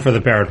saving Leon for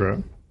the Parrot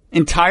Room.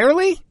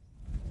 Entirely?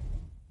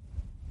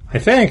 I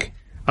think.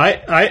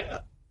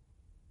 Yeah,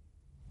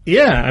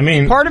 I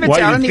mean... Part of it's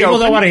out in the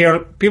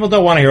open. People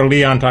don't want to hear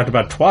Leon talked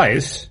about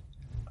twice.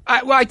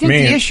 I think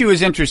the issue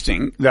is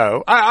interesting,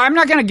 though. I'm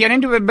not going to get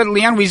into it, but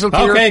Leon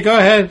Wieseltier... Okay, go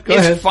ahead.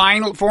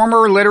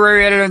 Former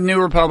literary editor of the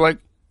New Republic.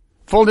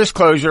 Full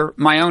disclosure,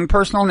 my own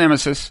personal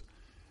nemesis,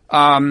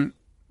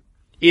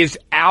 is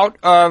out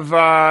of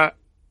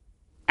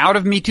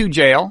Me Too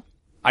jail.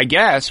 I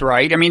guess,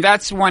 right? I mean,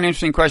 that's one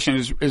interesting question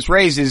is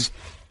raised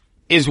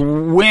is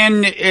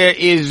when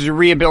is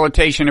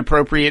rehabilitation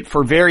appropriate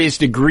for various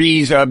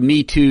degrees of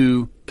Me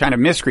Too kind of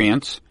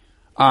miscreants.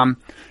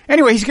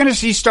 Anyway,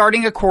 he's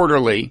starting a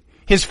quarterly.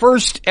 His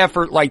first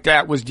effort like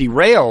that was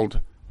derailed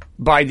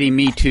by the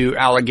Me Too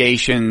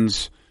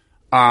allegations,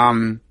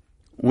 when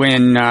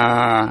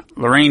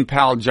Lorraine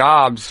Powell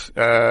Jobs,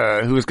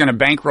 who was going to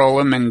bankroll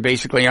him and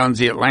basically owns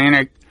the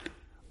Atlantic,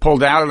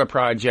 pulled out of the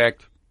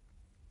project.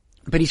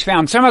 But he's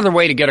found some other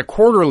way to get a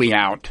quarterly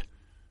out,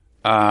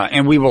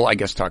 and we will, I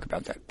guess, talk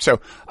about that.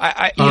 So,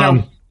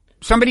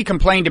 somebody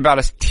complained about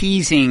us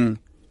teasing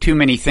too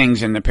many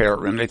things in the Parrot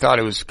Room. They thought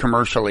it was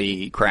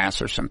commercially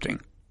crass or something.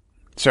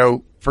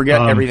 So,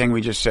 forget everything we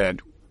just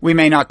said. We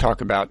may not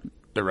talk about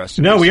the rest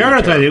of it. No, we are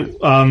not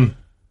talking.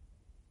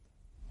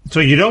 So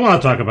you don't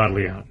want to talk about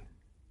Leon?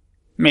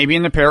 Maybe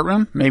in the Parrot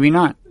Room, maybe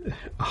not.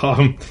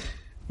 Well,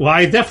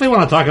 I definitely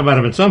want to talk about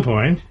him at some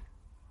point.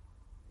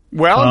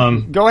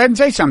 Well, go ahead and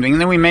say something,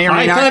 and then we may or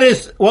may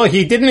not.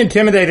 He didn't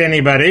intimidate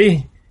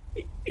anybody.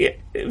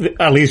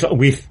 At least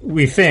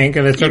we think,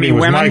 and that certainly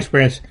was my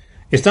experience.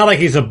 It's not like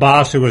he's a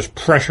boss who was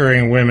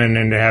pressuring women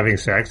into having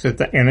sex,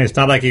 and it's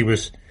not like he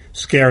was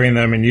scaring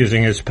them and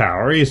using his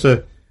power.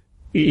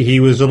 He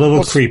was a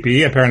little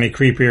creepy, apparently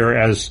creepier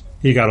as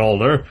he got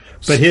older.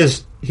 But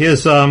his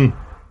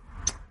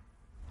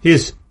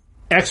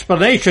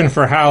explanation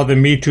for how the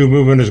Me Too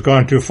movement has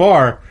gone too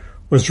far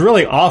was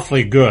really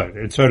awfully good.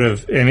 It's sort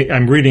of, and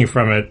I'm reading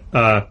from it,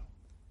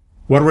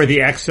 what were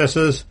the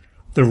excesses?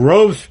 The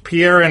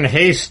Robespierre and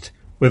haste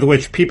with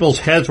which people's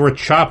heads were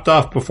chopped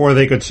off before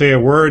they could say a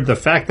word, the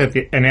fact that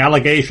an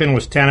allegation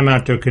was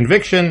tantamount to a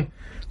conviction,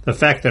 the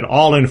fact that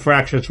all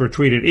infractions were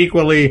treated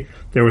equally,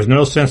 there was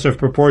no sense of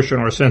proportion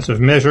or sense of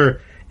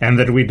measure, and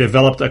that we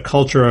developed a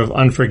culture of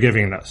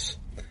unforgivingness.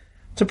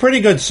 It's a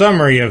pretty good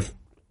summary of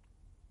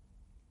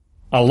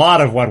a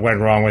lot of what went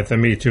wrong with the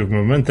Me Too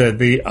movement.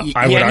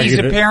 He's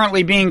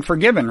apparently being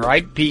forgiven,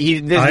 right?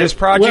 This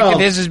project of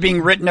his is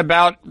being written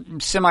about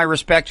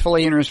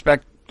semi-respectfully in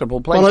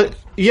respectable places.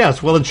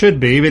 Yes, it should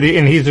be,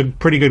 and he's a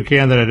pretty good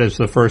candidate as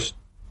the first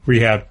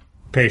rehab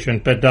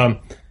patient. But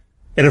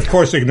and of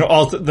course,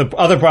 the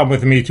other problem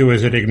with Me Too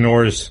is it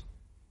ignores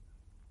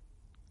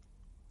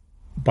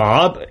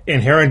Bob,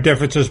 inherent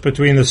differences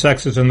between the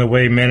sexes and the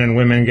way men and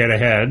women get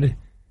ahead.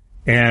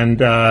 And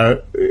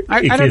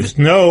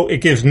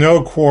it gives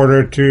no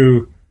quarter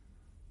to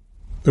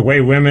the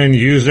way women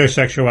use their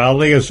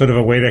sexuality as sort of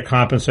a way to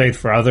compensate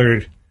for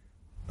other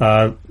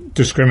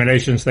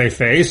discriminations they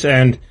face,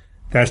 and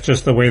that's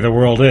just the way the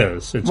world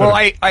is.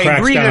 I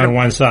agree down on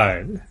one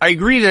side. I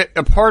agree that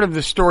a part of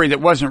the story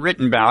that wasn't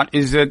written about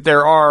is that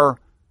there are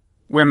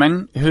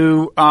women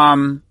who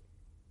are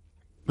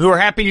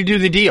happy to do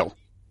the deal.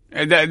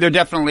 There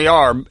definitely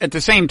are. At the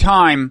same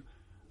time,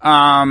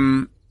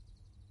 my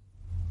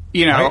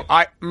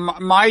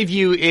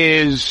view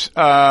is,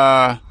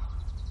 I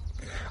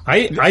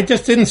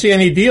just didn't see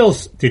any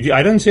deals. Did you?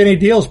 I didn't see any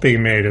deals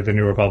being made at the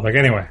New Republic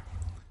anyway.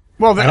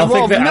 Well, I don't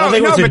think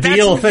it was a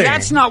deal thing.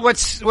 That's not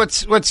what's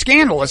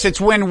scandalous.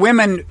 It's when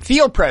women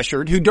feel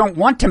pressured who don't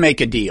want to make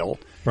a deal.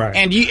 Right.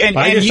 I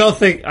just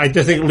think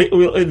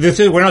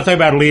we're not talking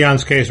about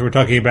Leon's case. We're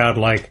talking about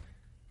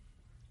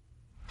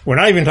we're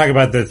not even talking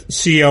about the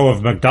CEO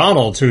of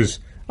McDonald's whose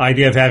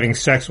idea of having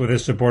sex with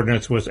his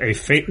subordinates was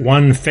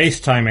one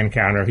FaceTime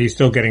encounter. He's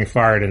still getting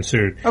fired and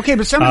sued. Okay,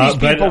 but some of these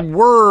people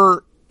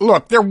were...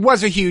 Look, there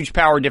was a huge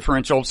power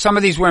differential. Some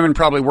of these women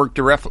probably worked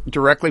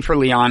directly for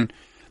Leon.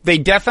 They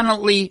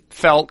definitely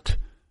felt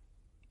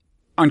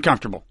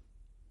uncomfortable.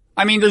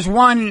 I mean, there's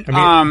one,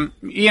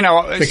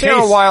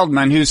 Sarah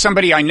Wildman, who's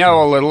somebody I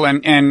know a little,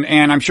 and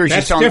I'm sure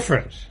she's telling...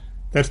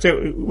 That's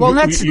different. Well,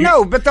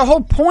 but the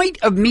whole point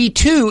of Me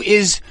Too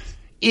is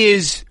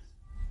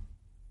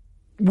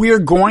we're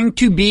going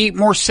to be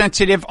more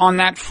sensitive on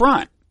that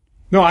front.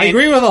 No, I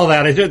agree with all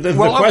that. The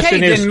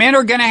question is, then men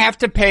are going to have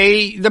to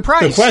pay the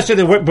price. The question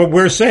is, but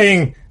we're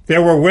saying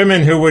there were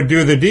women who would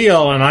do the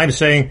deal, and I'm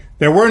saying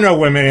there were no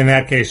women in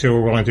that case who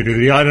were willing to do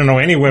the deal. I don't know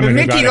any women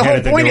who got ahead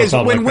at the New Republic. Mickey, the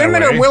whole point is, when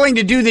women are willing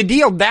to do the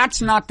deal,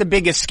 that's not the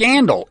biggest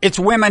scandal. It's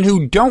women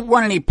who don't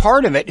want any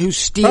part of it, who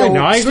steal. Right,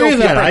 no, I agree with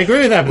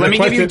that. Let me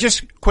give you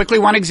just quickly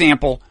one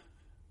example.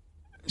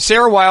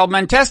 Sarah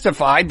Wildman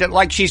testified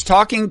that she's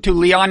talking to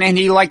Leon and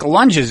he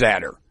lunges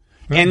at her.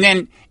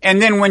 Right. And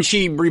then when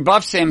she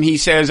rebuffs him, he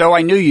says, "Oh,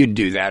 I knew you'd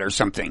do that," or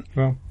something.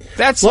 Well,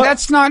 that's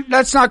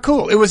not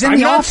cool. It was in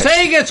the office. I'm not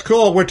saying it's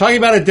cool. We're talking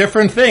about a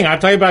different thing. We're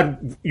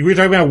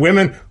talking about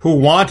women who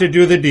want to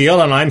do the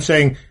deal, and I'm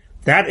saying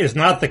that is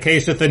not the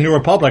case at the New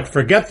Republic.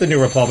 Forget the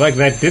New Republic.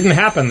 That didn't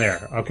happen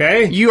there.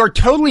 Okay? You are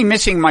totally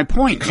missing my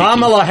point.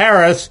 Kamala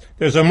Harris,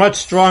 there's a much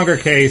stronger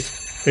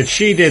case that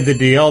she did the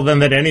deal than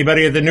that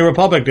anybody at the New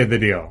Republic did the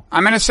deal.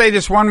 I'm going to say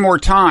this one more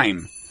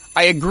time.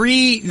 I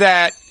agree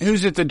that...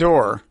 Who's at the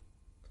door?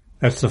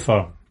 That's the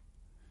phone.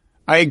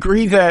 I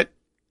agree that's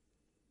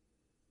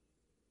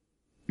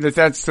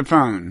the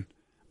phone.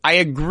 I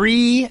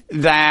agree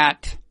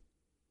that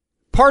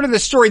part of the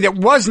story that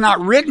was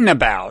not written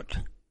about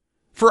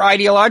for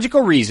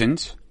ideological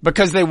reasons,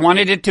 because they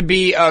wanted it to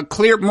be a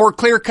more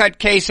clear-cut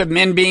case of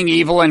men being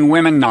evil and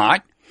women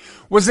not,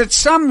 was that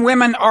some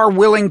women are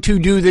willing to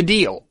do the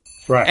deal.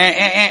 Right.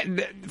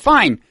 And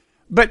fine.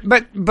 But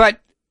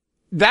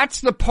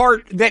that's the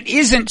part that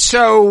isn't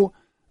so,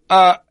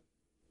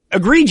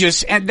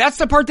 egregious, and that's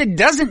the part that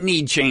doesn't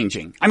need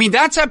changing. I mean,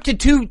 that's up to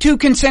two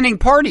consenting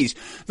parties.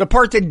 The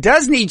part that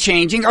does need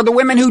changing are the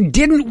women who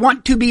didn't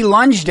want to be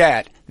lunged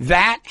at.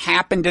 That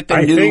happened at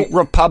the New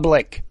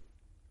Republic.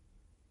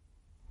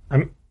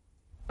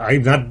 I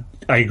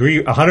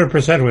agree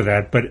 100% with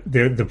that, but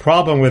the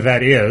problem with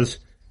that is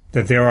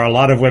that there are a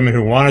lot of women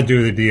who want to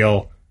do the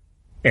deal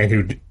and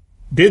who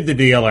did the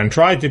deal and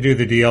tried to do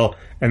the deal,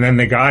 and then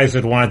the guys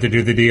that wanted to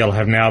do the deal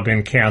have now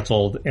been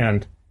canceled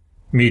and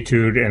Me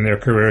Too'd, and their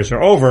careers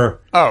are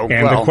over.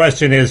 The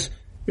question is,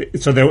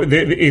 so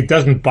it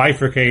doesn't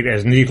bifurcate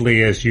as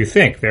neatly as you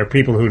think. There are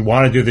people who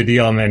want to do the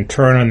deal and then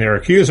turn on their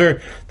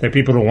accuser. There are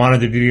people who want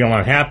to do the deal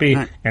unhappy,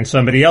 and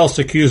somebody else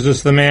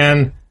accuses the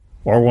man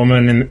or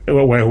woman, and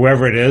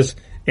whoever it is.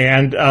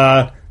 And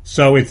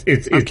so it's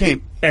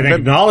an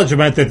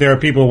acknowledgement that there are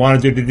people who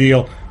want to do the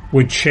deal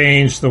would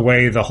change the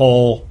way the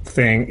whole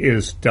thing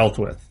is dealt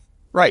with.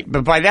 Right,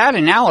 but by that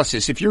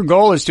analysis, if your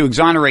goal is to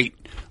exonerate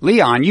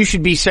Leon, you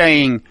should be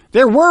saying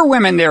there were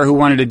women there who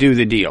wanted to do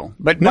the deal,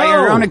 but by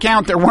your own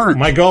account, there weren't.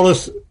 My goal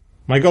is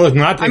not to exonerate the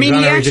deal. I mean,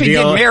 he actually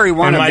did marry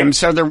one of them,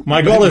 so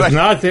my goal is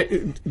not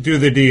to do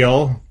the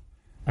deal.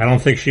 I don't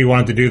think she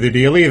wanted to do the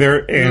deal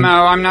either. No,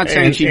 I'm not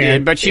saying she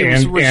did, but she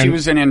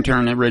was an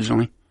intern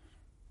originally.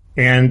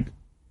 And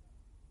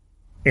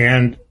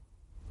I'm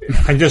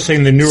just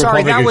saying the New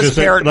Republic is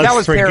just that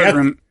was parrot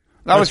room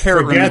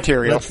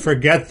material. Let's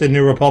forget the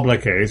New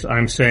Republic case.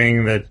 I'm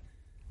saying that,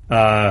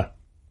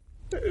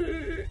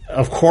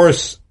 of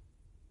course,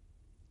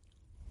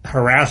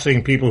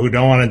 harassing people who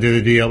don't want to do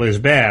the deal is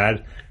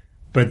bad,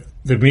 but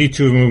the Me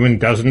Too movement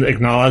doesn't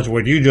acknowledge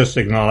what you just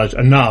acknowledged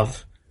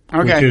enough,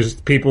 which is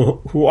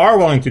people who are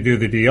willing to do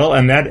the deal,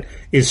 and that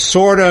is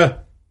sort of,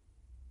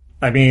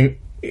 I mean,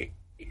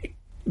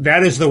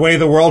 that is the way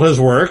the world has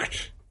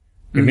worked.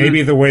 It may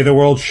be the way the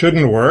world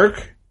shouldn't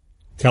work.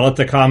 Tell it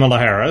to Kamala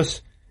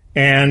Harris.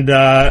 And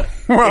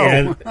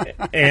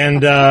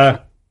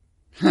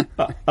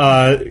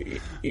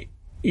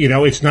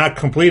it's not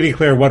completely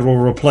clear what will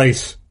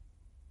replace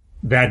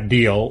that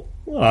deal.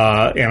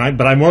 But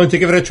I'm willing to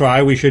give it a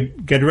try. We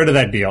should get rid of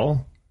that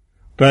deal.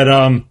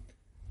 But,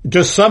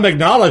 just some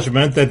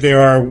acknowledgement that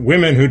there are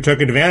women who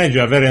took advantage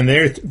of it, and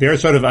they're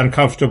sort of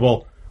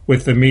uncomfortable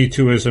with the Me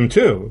Tooism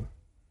too.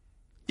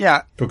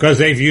 Yeah. Because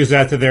they've used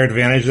that to their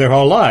advantage their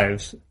whole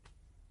lives.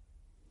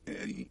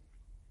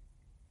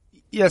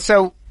 Yeah,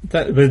 so...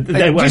 I'm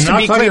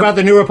not talking about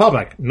the New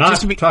Republic. About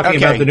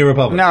the New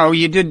Republic. No,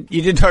 you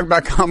did talk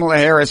about Kamala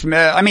Harris.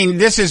 I mean,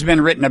 this has been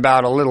written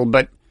about a little,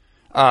 but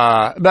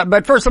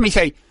first let me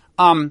say,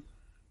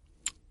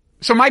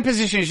 so my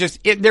position is just,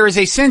 there is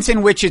a sense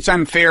in which it's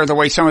unfair the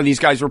way some of these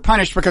guys were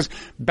punished, because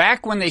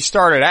back when they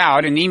started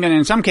out, and even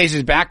in some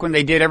cases back when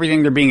they did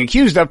everything they're being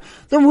accused of,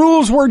 the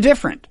rules were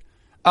different.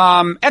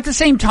 At the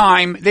same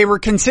time, they were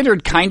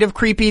considered kind of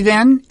creepy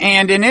then,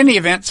 and in any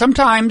event,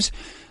 sometimes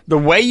the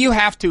way you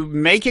have to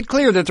make it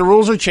clear that the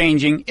rules are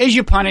changing is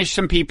you punish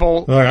some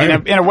people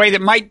in a way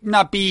that might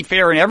not be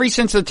fair in every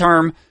sense of the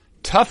term.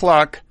 Tough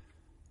luck.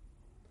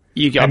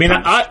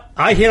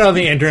 I hit on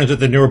the interns at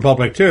the New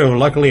Republic too.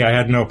 Luckily, I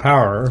had no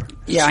power.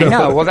 Yeah, so, I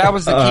know. Well, that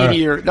was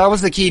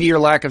the key to your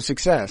lack of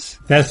success.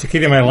 That's the key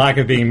to my lack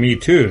of being Me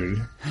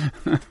Too'd.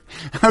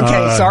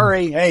 Okay,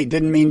 sorry. Hey,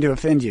 didn't mean to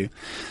offend you.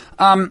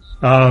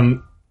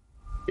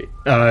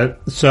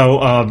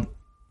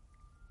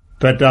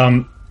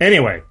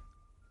 Anyway,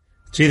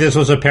 see, this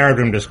was a parrot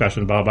room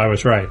discussion, Bob. I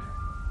was right.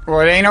 Well,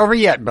 it ain't over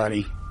yet,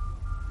 buddy.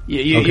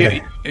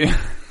 Okay.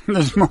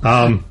 There's more.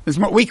 There's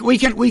more.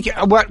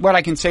 What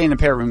I can say in the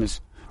parrot room is,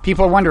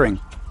 people are wondering,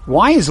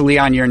 why is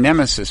Leon your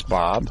nemesis,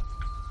 Bob?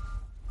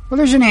 Well,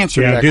 there's an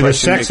answer to that question. Do the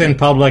sex in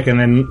public, and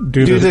then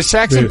do the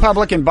sex in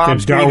public, and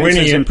Bob's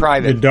grievances in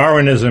private. The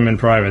Darwinism in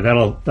private.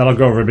 That'll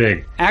go over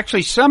big.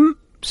 Actually, some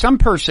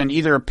person,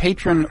 either a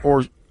patron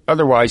or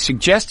otherwise,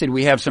 suggested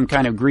we have some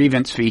kind of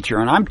grievance feature,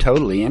 and I'm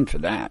totally in for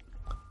that.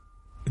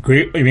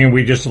 I mean,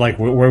 we just like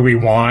where we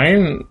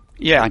whine.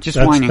 Yeah,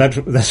 whining.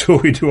 That's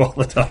what we do all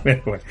the time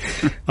anyway.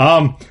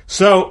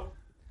 So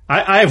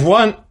I have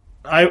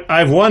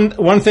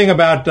one thing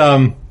about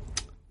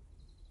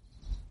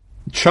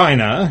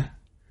China,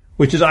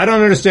 which is I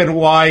don't understand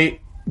why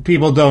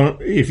people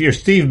don't. If you're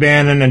Steve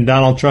Bannon and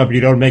Donald Trump,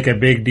 you don't make a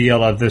big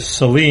deal of this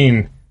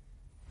Celine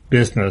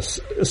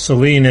business.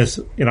 Celine is,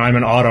 I'm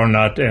an auto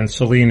nut, and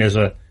Celine is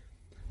a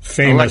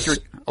famous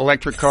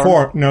electric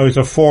car.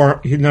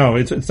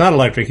 It's not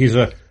electric. He's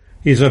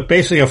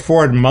basically a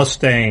Ford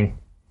Mustang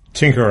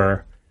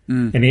tinkerer,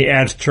 and he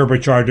adds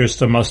turbochargers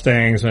to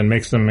Mustangs and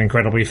makes them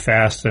incredibly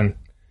fast, and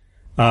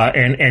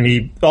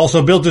he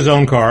also built his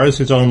own cars,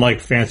 his own like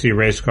fancy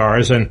race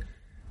cars, and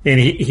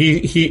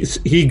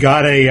he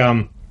got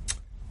a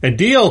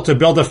deal to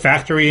build a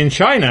factory in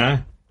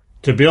China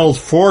to build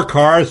 4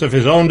 cars of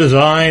his own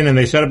design, and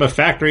they set up a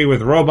factory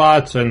with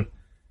robots, and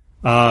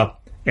now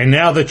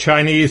the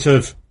Chinese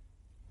have,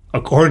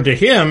 according to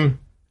him,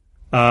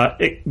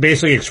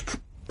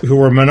 who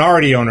were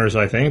minority owners,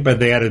 I think, but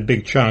they had a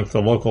big chunk,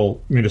 the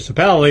local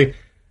municipality.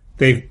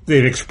 They've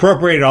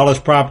expropriated all his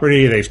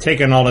property. They've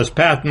taken all his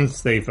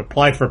patents. They've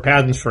applied for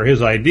patents for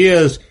his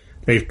ideas.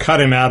 They've cut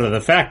him out of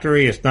the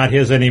factory. It's not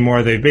his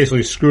anymore. They've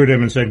basically screwed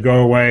him and said,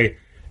 go away.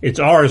 It's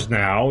ours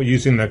now,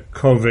 using the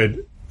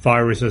COVID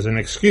virus as an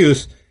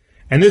excuse.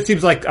 And this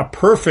seems like a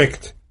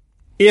perfect,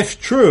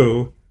 if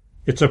true,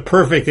 it's a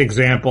perfect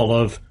example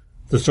of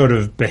the sort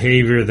of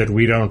behavior that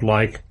we don't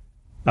like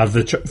of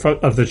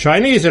the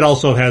Chinese. It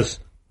also has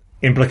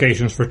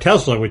implications for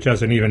Tesla, which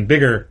has an even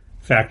bigger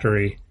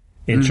factory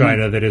in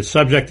China that is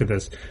subject to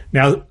this.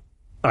 Now,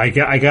 I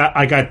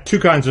got 2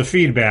 kinds of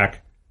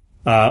feedback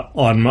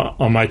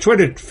on my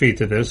Twitter feed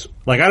to this.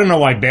 Like, I don't know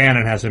why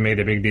Bannon hasn't made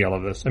a big deal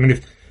of this. I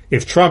mean,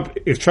 if Trump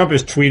is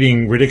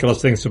tweeting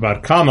ridiculous things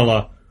about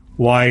Kamala,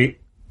 why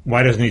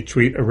doesn't he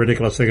tweet a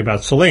ridiculous thing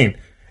about Celine?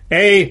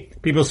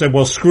 People said,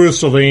 well, screw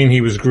Celine.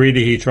 He was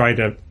greedy. He tried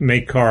to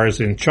make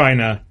cars in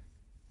China,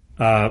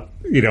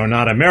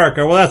 not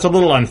America. Well, that's a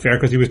little unfair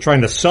because he was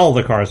trying to sell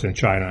the cars in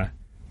China.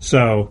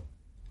 So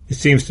it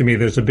seems to me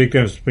there's a big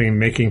difference between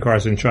making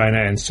cars in China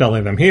and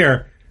selling them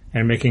here,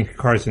 and making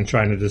cars in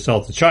China to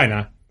sell to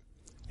China.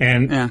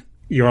 And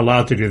you're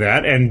allowed to do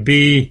that. And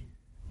B,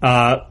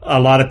 a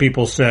lot of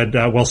people said,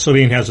 well,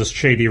 Celine has a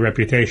shady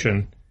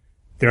reputation.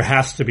 There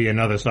has to be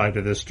another side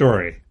to this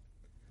story.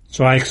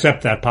 So I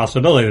accept that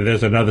possibility that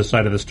there's another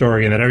side of the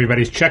story and that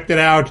everybody's checked it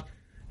out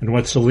and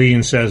what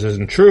Celine says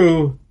isn't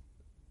true.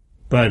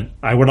 But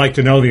I would like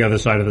to know the other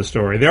side of the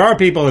story. There are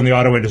people in the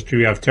auto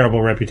industry who have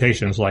terrible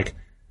reputations, like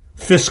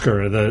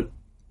Fisker.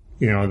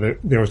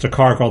 There was a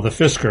car called the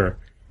Fisker,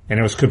 and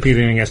it was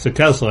competing against the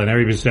Tesla, and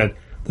everybody said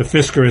the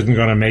Fisker isn't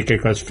going to make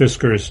it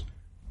because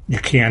you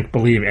can't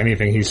believe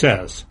anything he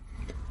says.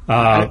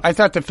 I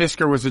thought the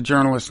Fisker was a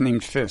journalist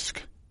named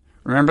Fisk.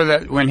 Remember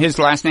that when his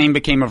last name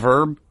became a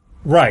verb?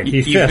 Right, he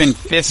You've been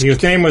fisked.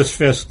 His name was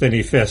Fisk, then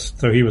he fisked,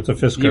 so he was a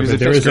Fisker. He was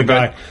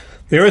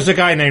There is a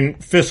guy named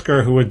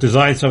Fisker who had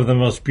designed some of the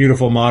most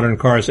beautiful modern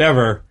cars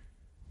ever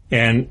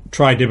and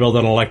tried to build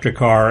an electric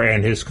car,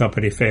 and his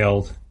company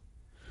failed.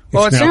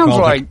 Well, it sounds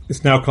like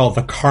it's now called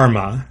the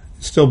Karma.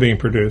 It's still being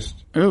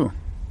produced. Ooh.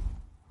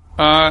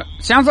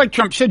 Sounds like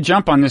Trump should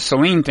jump on this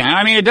Celine thing.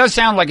 I mean, it does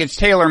sound like it's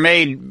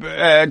tailor-made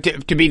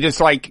to be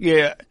this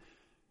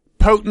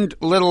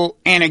potent little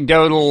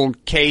anecdotal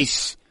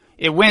case.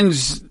 It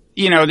wins,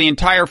 the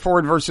entire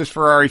Ford versus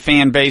Ferrari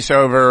fan base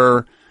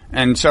over,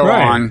 and so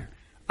on.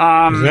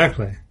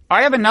 Exactly.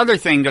 I have another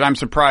thing that I'm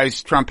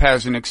surprised Trump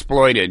hasn't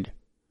exploited,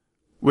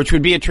 which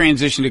would be a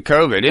transition to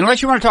COVID.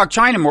 Unless you want to talk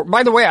China more.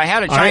 By the way, I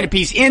had a China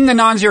piece in the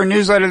Non-Zero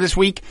newsletter this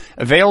week,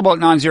 available at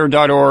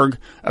nonzero.org,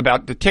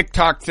 about the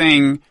TikTok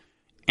thing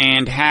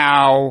and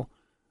how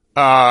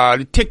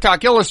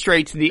TikTok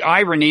illustrates the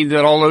irony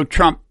that although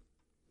Trump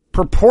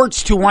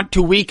purports to want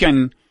to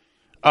weaken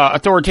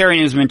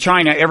authoritarianism in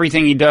China,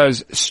 everything he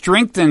does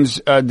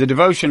strengthens the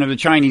devotion of the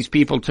Chinese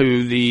people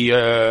to the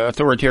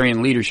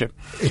authoritarian leadership.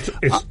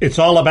 It's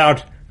all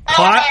about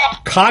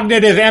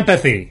cognitive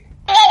empathy.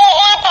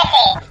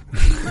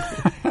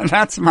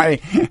 That's my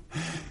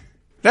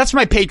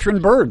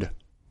patron bird.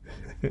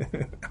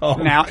 Oh.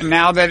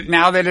 Now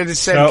that it is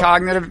said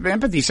cognitive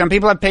empathy. Some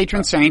people have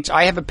patron saints.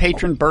 I have a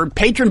patron bird.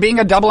 Patron being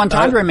a double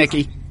entendre,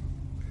 Mickey.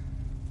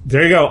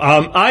 There you go.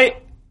 I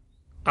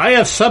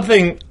have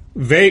something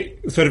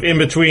vague, sort of in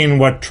between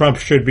what Trump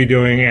should be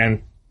doing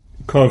and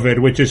COVID,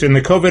 which is in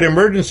the COVID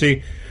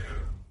emergency.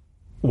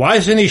 Why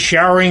isn't he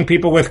showering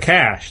people with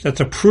cash?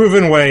 That's a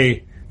proven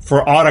way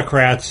for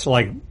autocrats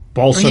like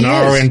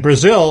Bolsonaro in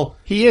Brazil.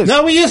 He is.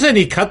 No, he isn't.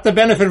 He cut the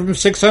benefit from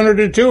 600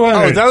 to 200.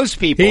 Oh, those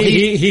people.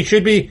 He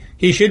should be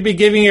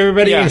giving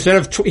everybody instead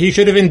of he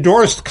should have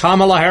endorsed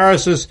Kamala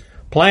Harris's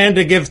plan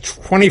to give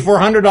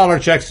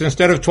 $2,400 checks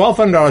instead of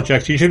 $1,200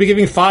 checks. He should be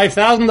giving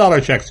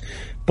 $5,000 checks.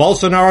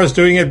 Bolsonaro is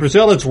doing it in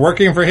Brazil. It's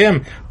working for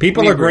him.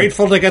 People are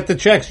grateful to get the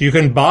checks. You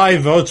can buy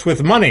votes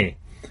with money.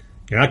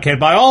 You can't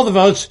buy all the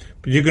votes,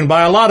 but you can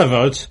buy a lot of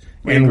votes.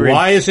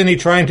 Why isn't he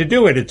trying to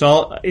do it?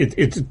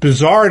 It's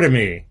bizarre to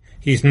me.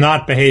 He's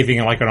not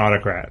behaving like an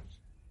autocrat.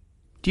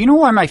 Do you know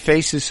why my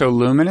face is so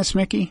luminous,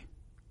 Mickey?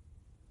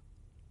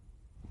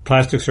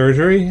 Plastic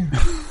surgery?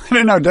 I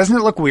don't know. Doesn't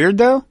it look weird,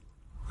 though?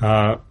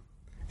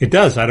 It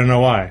does. I don't know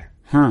why.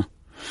 Huh.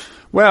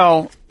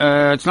 Well,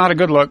 it's not a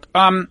good look.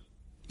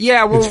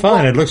 Yeah, well... It's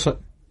fine. It looks like...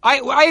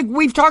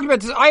 We've talked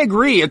about this. I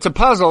agree. It's a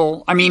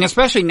puzzle. I mean,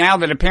 especially now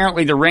that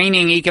apparently the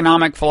reigning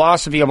economic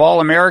philosophy of all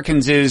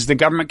Americans is the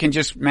government can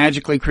just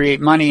magically create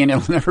money and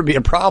it'll never be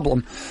a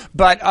problem.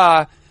 But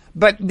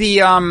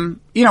the,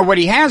 what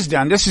he has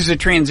done, this is a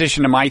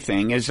transition to my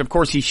thing, is of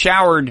course he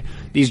showered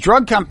these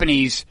drug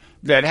companies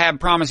that have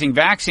promising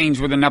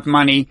vaccines with enough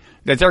money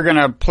that they're going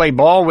to play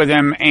ball with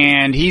him,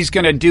 and he's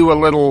going to do a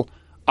little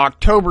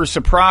October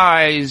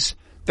surprise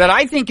that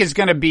I think is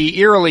going to be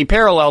eerily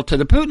parallel to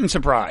the Putin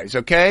surprise,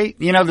 okay?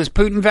 This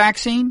Putin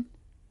vaccine?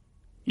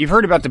 You've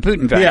heard about the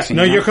Putin vaccine.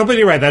 Yeah, no, you're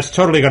completely right. That's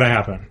totally going to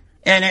happen.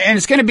 And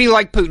it's going to be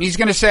like Putin. He's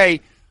going to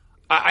say,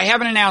 I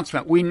have an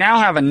announcement. We now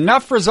have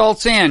enough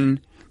results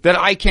in that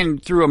I can,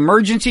 through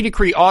emergency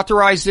decree,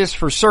 authorize this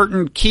for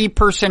certain key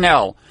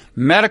personnel,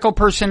 medical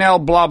personnel,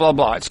 blah, blah,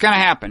 blah. It's going to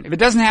happen. If it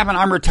doesn't happen,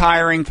 I'm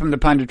retiring from the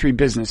punditry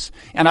business,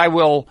 and I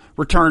will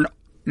return.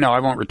 No, I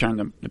won't return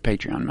the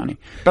Patreon money,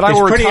 but I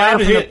will retire.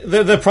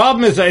 The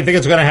problem is, I think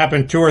it's going to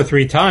happen 2 or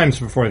 3 times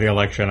before the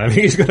election. I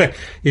think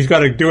he's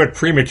going to do it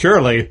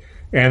prematurely,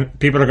 and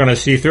people are going to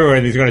see through it,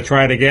 and he's going to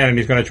try it again, and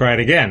he's going to try it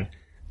again.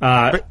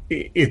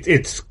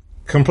 It's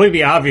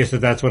completely obvious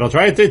that that's what he'll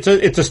try.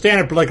 It's a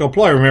standard political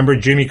ploy. Remember,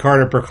 Jimmy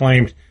Carter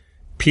proclaimed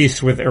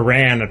peace with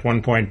Iran at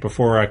one point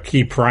before a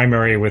key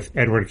primary with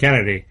Edward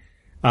Kennedy.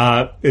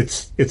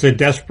 It's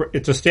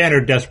a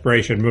standard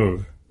desperation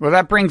move. Well,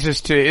 that brings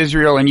us to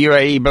Israel and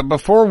UAE. But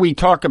before we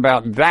talk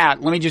about that,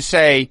 let me just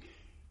say,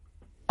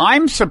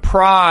 I'm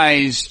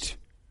surprised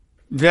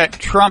that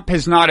Trump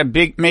has not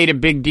made a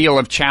big deal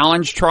of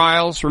challenge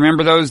trials.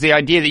 Remember those? The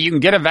idea that you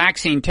can get a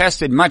vaccine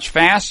tested much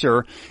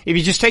faster if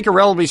you just take a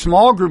relatively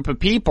small group of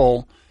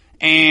people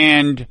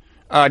and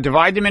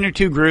divide them into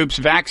 2 groups,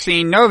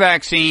 vaccine, no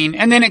vaccine,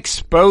 and then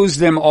expose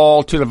them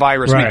all to the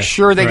virus. Right, make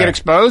sure they get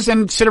exposed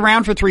and sit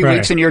around for 3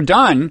 weeks and you're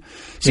done.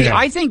 See,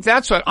 I think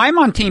that's what I'm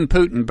on Team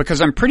Putin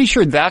because I'm pretty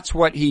sure that's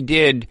what he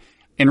did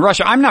in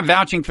Russia. I'm not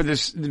vouching for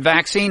this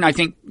vaccine. I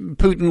think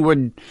Putin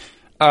would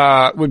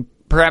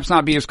perhaps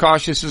not be as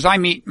cautious as I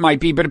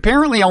might be, but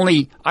apparently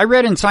I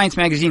read in Science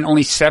Magazine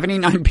only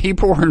 79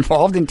 people were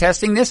involved in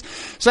testing this.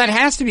 So that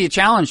has to be a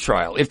challenge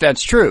trial if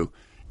that's true.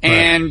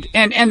 And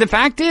the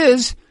fact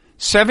is,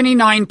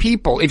 79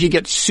 people, if you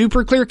get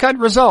super clear-cut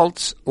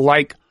results,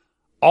 like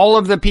all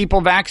of the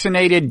people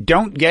vaccinated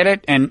don't get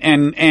it and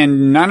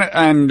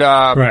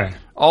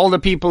all the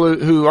people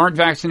who aren't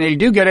vaccinated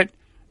do get it,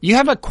 you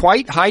have a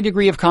quite high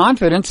degree of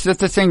confidence that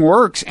the thing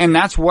works, and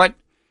that's what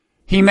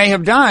he may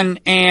have done.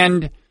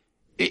 And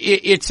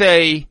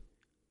I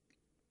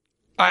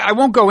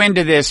won't go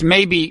into this.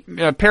 Maybe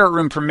parrot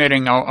room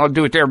permitting, I'll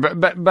do it there.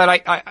 But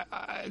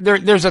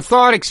there's a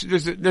thought.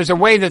 There's a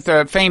way that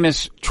the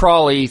famous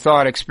trolley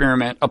thought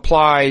experiment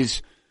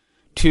applies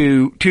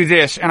to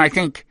this, and I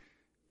think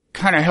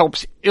kind of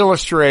helps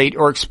illustrate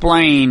or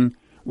explain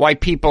why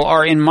people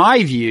are, in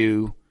my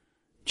view,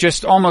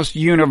 just almost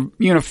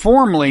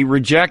uniformly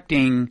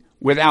rejecting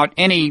without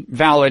any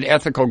valid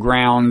ethical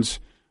grounds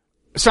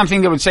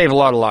something that would save a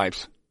lot of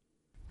lives.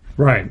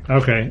 Right.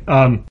 Okay.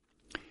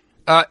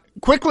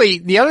 Quickly,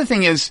 the other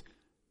thing is,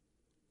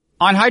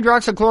 on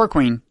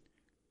hydroxychloroquine,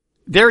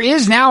 there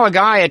is now a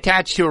guy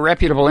attached to a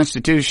reputable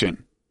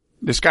institution.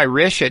 This guy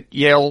Risch at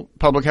Yale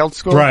Public Health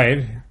School.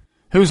 Right.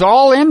 Who's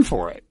all in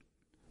for it.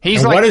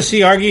 And what does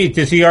he argue?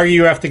 Does he argue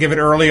you have to give it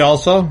early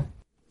also?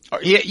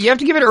 You have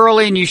to give it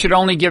early, and you should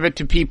only give it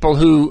to people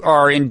who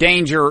are in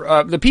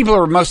danger, the people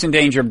who are most in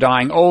danger of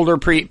dying, older,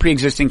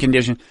 pre-existing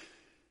condition.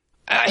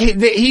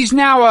 He's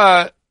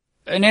now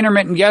an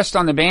intermittent guest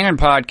on the Bannon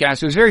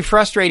podcast. It was very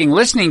frustrating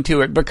listening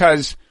to it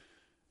because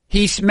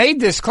he's made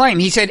this claim.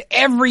 He said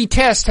every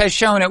test has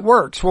shown it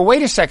works. Well,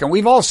 wait a second.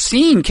 We've all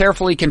seen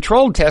carefully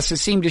controlled tests that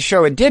seem to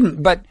show it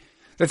didn't. But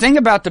the thing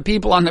about the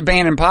people on the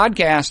Bannon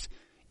podcast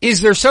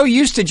is they're so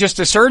used to just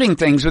asserting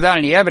things without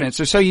any evidence.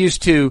 They're so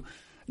used to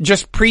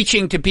just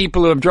preaching to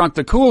people who have drunk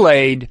the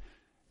Kool-Aid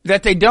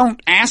that they don't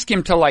ask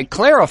him to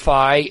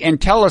clarify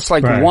and tell us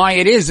why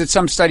it is that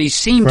some studies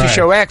seem to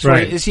show X,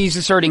 whereas he's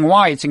asserting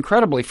Y. It's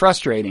incredibly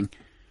frustrating.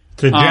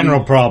 It's a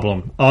general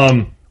problem.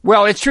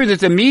 Well, it's true that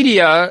the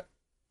media,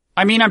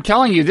 I'm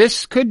telling you,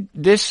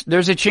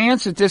 there's a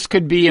chance that this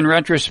could be in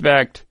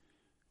retrospect,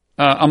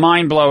 a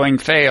mind-blowing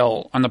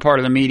fail on the part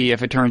of the media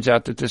if it turns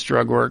out that this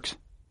drug works.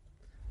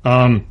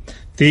 Did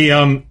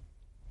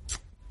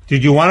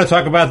you want to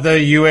talk about the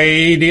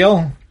UAE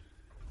deal?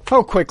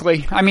 Oh, quickly.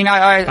 You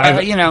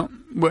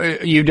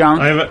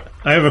don't.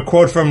 I have a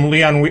quote from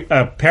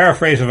a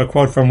paraphrase of a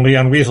quote from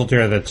Leon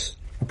Wieseltier that's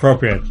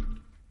appropriate.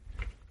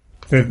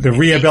 The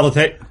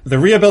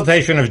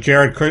rehabilitation of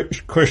Jared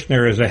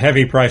Kushner is a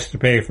heavy price to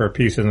pay for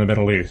peace in the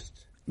Middle East.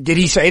 Did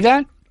he say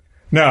that?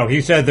 No,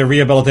 he said the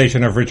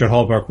rehabilitation of Richard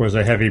Holbrooke was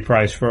a heavy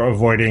price for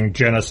avoiding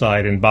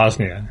genocide in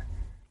Bosnia.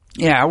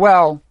 Yeah,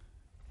 well,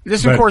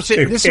 it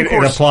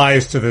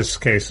applies to this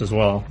case as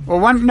well.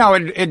 Well,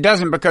 it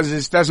doesn't, because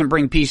this doesn't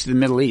bring peace to the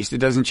Middle East. It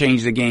doesn't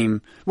change the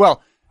game.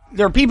 Well,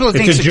 there are people who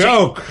think it's a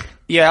joke.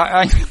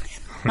 Yeah,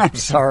 I'm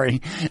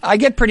sorry. I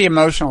get pretty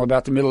emotional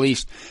about the Middle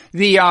East.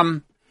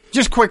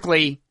 Just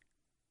quickly,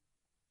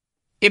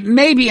 it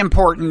may be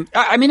important.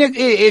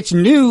 It's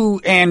new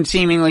and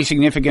seemingly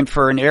significant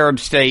for an Arab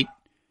state,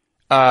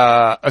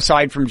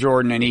 aside from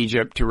Jordan and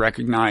Egypt, to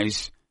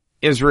recognize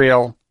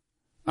Israel.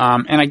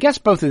 And I guess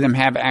both of them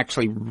have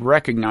actually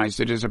recognized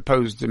it, as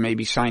opposed to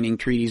maybe signing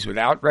treaties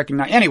without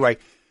recognizing. Anyway,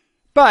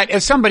 but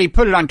as somebody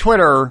put it on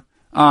Twitter,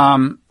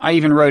 I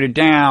even wrote it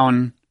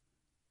down.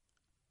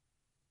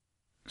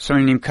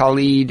 Somebody named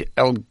Khalid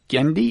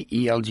El-Gendi,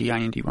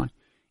 E-L-G-I-N-D-Y.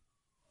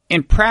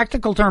 In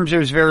practical terms,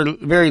 there's very,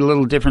 very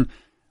little different.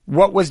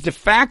 what was de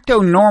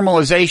facto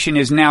normalization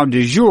is now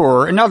de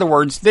jure. In other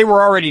words, they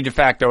were already de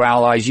facto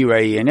allies,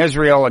 UAE and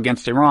Israel,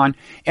 against Iran.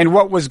 And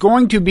what was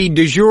going to be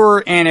de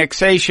jure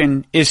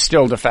annexation is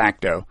still de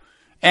facto.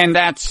 And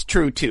that's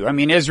true too. I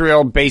mean,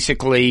 Israel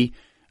basically,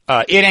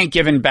 it ain't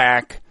giving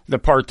back the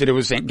part that it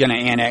was going to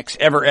annex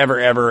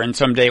ever, and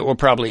someday it will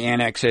probably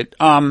annex it.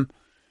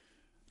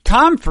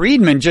 Tom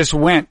Friedman just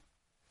went,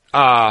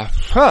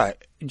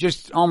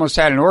 just almost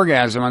had an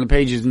orgasm on the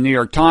pages of the New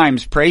York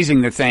Times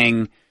praising the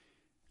thing.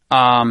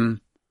 And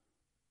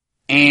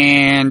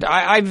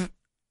I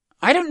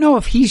don't know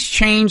if he's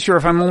changed or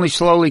if I'm only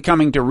slowly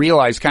coming to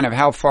realize kind of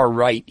how far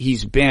right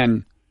he's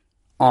been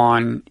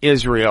on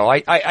Israel.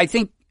 I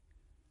think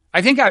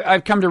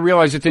I've come to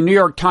realize that the New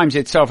York Times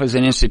itself as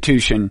an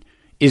institution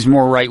is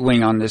more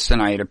right-wing on this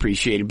than I had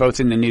appreciated, both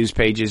in the news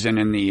pages and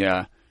in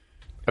the,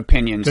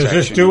 opinion section.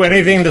 Does this do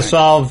anything to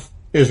solve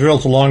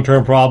Israel's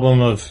long-term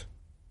problem of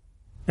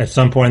at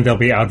some point they'll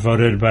be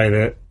outvoted by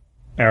the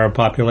Arab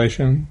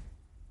population?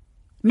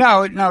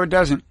 No, it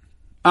doesn't.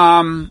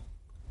 Well,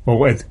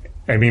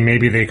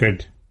 maybe they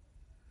could,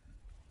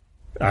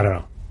 I don't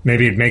know,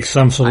 maybe it makes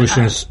some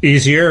solutions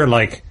easier,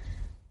 like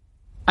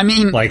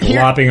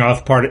lopping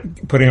off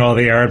putting all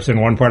the Arabs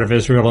in one part of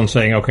Israel and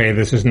saying, okay,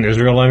 this isn't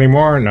Israel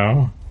anymore?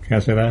 No?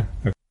 Can't say that?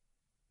 Okay.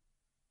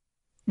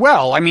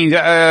 Well, I mean,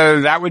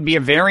 that would be a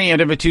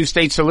variant of a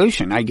two-state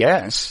solution, I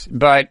guess.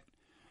 But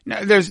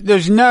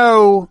there's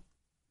no,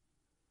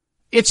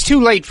 it's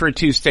too late for a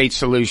two-state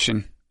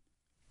solution.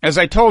 As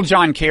I told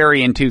John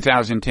Kerry in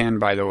 2010,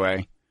 by the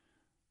way.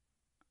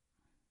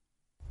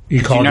 He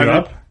called you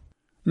up?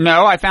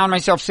 No, I found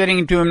myself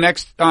sitting to him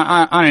next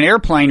on an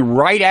airplane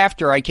right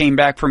after I came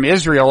back from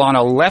Israel on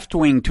a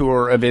left-wing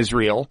tour of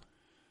Israel,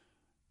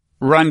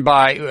 run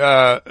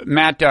by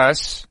Matt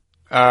Duss,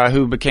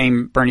 who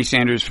became Bernie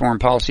Sanders' foreign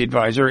policy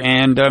advisor,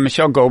 and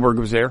Michelle Goldberg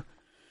was there.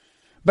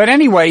 But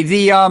anyway,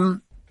 he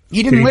didn't listen.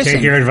 Did he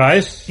take your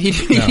advice?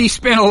 He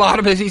spent a lot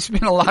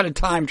of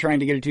time trying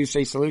to get a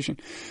two-state solution.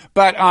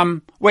 But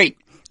wait,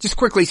 just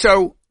quickly.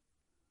 So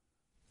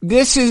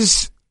this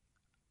is,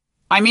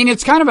 I mean,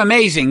 it's kind of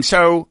amazing.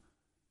 So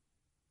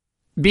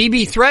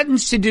Bibi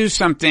threatens to do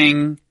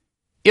something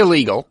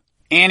illegal,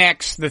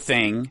 annex the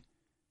thing.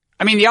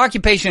 I mean, the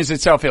occupation is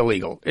itself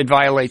illegal. It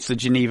violates the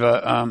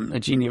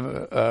Geneva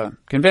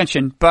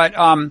Convention. But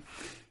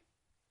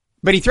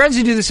he threatens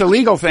to do this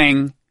illegal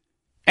thing,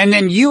 and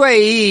then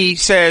UAE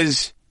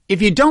says,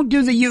 if you don't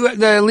do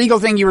the illegal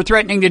thing you were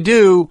threatening to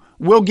do,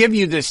 we'll give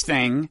you this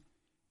thing.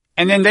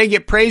 And then they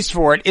get praised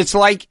for it. It's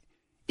like,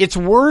 it's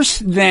worse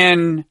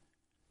than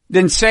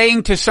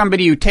saying to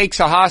somebody who takes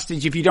a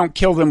hostage, if you don't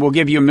kill them, we'll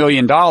give you $1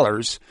 million.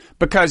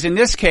 Because in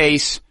this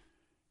case,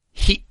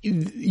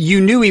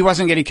 you knew he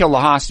wasn't going to kill the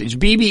hostage.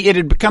 Bibi, it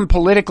had become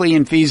politically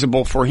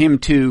infeasible for him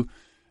to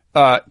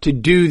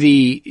do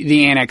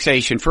the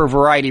annexation for a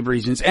variety of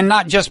reasons, and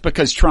not just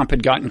because Trump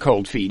had gotten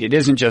cold feet. It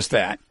isn't just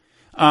that.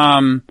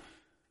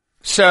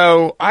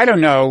 So I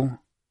don't know.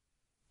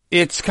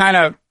 It's kind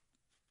of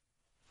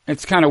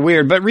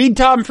weird, but read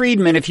Tom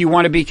Friedman if you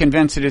want to be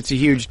convinced that it's a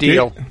huge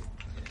deal.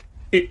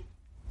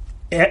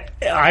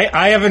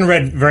 I haven't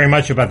read very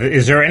much about it.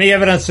 Is there any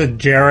evidence that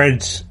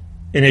Jared's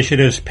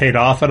initiatives paid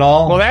off at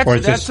all? Well,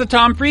 that's the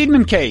Tom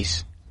Friedman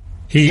case.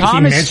 He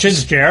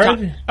mentions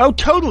Jared? Oh,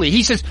 totally.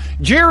 He says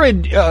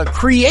Jared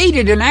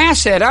created an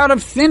asset out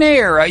of thin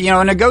air,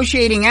 a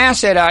negotiating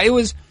asset. I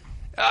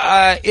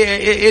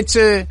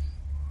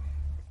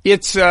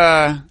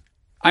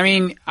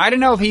mean, I don't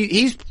know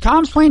if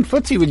Tom's playing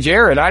footsie with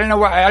Jared. I don't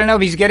know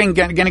if he's going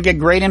to get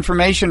great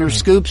information or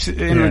scoops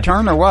in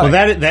return or what.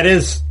 Well, that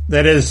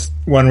is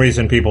one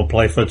reason people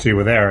play footsie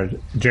with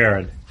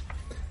Jared.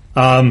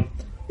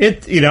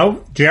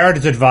 Jared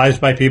is advised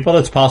by people.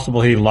 It's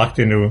possible he lucked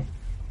into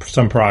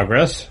some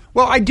progress.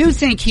 Well, I do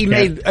think he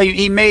made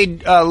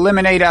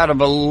lemonade out of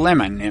a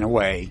lemon in a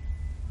way.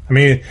 I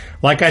mean,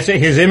 like I say,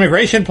 his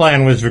immigration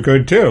plan was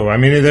good too. I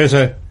mean,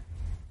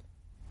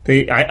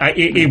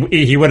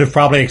 he would have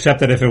probably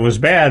accepted if it was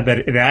bad, but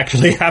it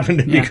actually happened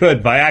to be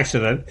good by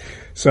accident.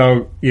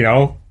 So,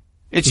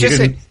 it's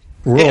just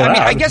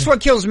I guess what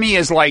kills me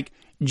is like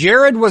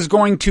Jared was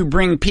going to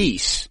bring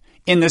peace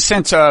in the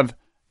sense of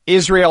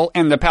Israel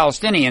and the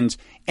Palestinians,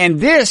 and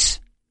this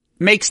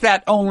makes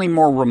that only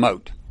more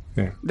remote.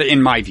 Yeah.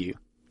 In my view.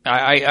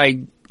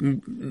 I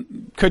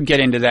could get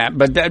into that,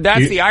 but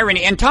that's the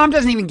irony. And Tom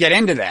doesn't even get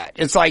into that.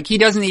 It's like he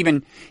doesn't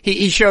even,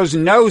 he shows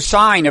no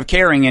sign of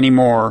caring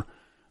anymore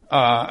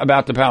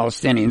about the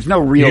Palestinians.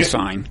 No real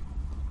sign.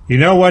 You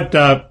know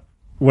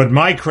what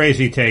my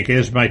crazy take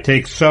is? My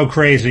take's so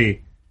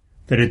crazy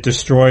that it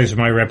destroys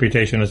my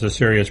reputation as a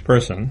serious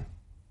person.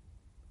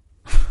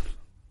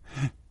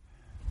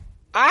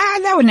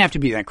 That wouldn't have to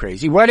be that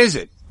crazy. What is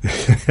it?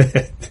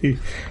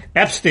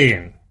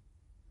 Epstein.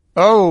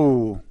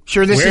 Oh,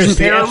 sure this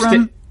isn't Parrot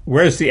Room?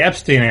 Where's the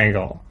Epstein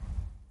angle?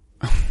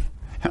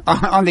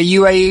 On the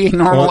UAE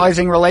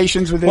normalizing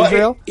relations with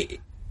Israel?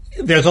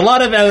 There's a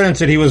lot of evidence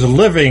that he was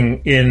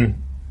living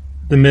in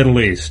the Middle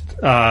East.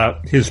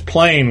 His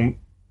plane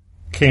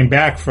came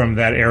back from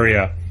that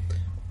area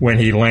when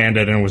he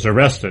landed and was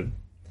arrested.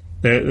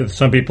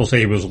 Some people say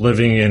he was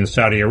living in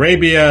Saudi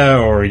Arabia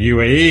or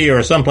UAE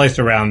or someplace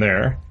around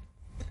there.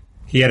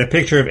 He had a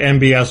picture of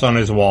MBS on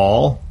his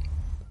wall,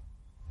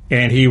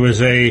 and he was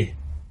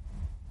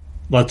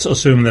let's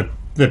assume that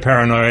the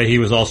paranoia, he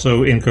was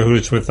also in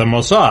cahoots with the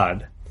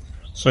Mossad.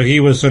 So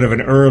he was sort of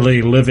an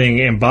early living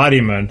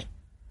embodiment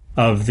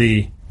of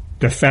the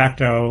de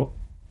facto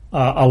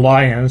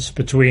alliance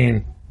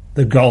between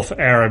the Gulf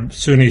Arab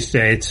Sunni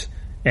states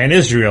and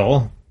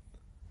Israel.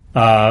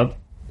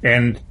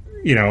 And,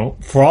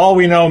 for all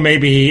we know,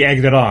 maybe he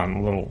egged it on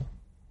a little.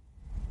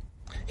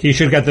 He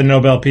should get the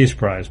Nobel Peace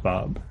Prize,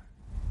 Bob.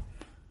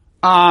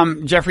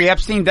 Jeffrey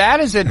Epstein,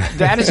 that is a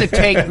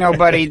take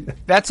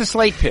that's a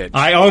slate pitch.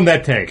 I own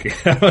that take.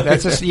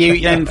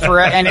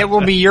 And it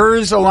will be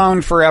yours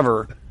alone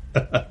forever.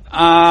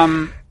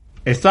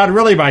 It's not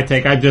really my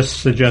take. I'm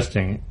just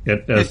suggesting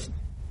it.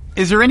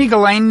 Is there any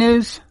Ghislaine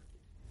news?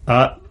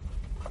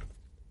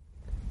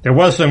 There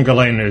was some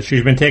Ghislaine news.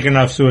 She's been taken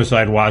off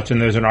suicide watch,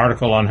 and there's an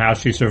article on how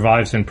she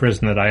survives in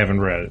prison that I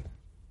haven't read.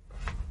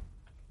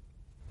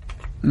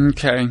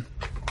 Okay.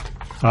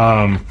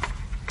 I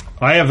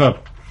have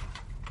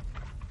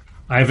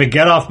a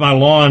get off my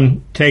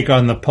lawn take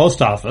on the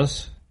post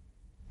office.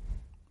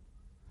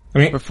 I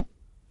mean,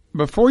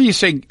 before you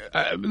say,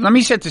 let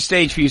me set the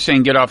stage for you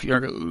saying get off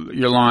your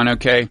lawn.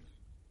 Okay.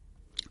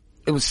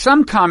 It was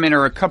some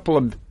commenter a couple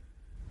of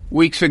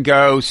weeks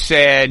ago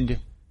said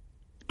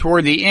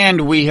toward the end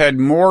we had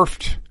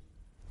morphed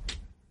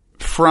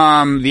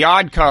from The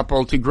Odd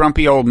Couple to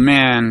Grumpy Old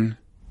Men.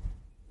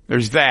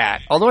 There's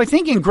that. Although I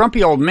think in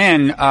Grumpy Old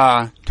Men,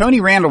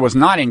 Tony Randall was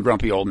not in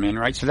Grumpy Old Men,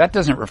 right? So that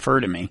doesn't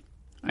refer to me.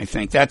 I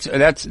think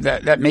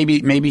that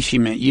maybe she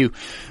meant you.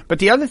 But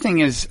the other thing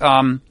is,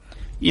 in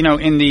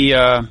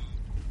the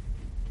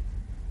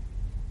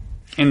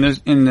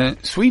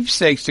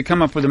sweepstakes, to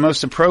come up with the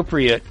most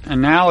appropriate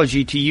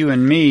analogy to you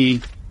and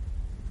me,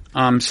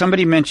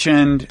 somebody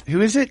mentioned,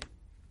 who is it?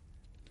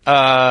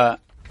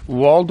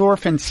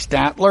 Waldorf and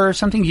Statler or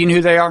something. Do you know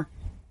who they are?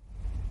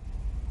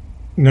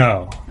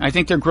 No. I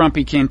think they're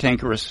grumpy,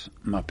 cantankerous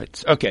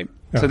Muppets. Okay,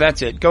 So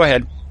that's it. Go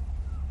ahead.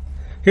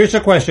 Here's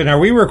a question. Are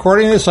we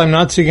recording this? I'm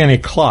not seeing any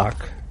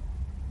clock.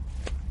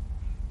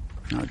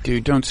 Oh,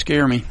 dude, don't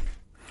scare me.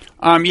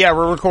 Yeah,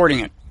 we're recording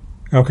it.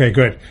 Okay,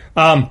 good.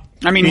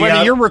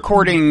 Whether you're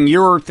recording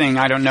your thing,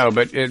 I don't know,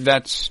 but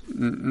that's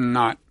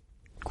not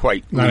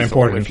quite not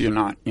important if you're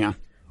not, yeah.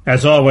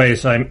 As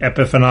always, I'm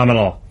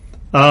epiphenomenal.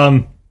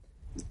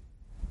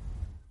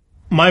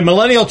 My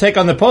millennial take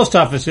on the post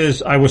office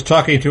is I was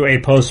talking to a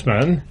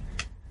postman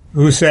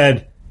who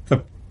said,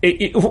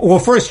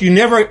 first, you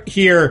never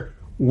hear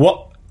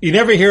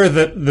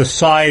the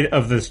side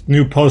of this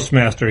new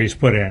postmaster he's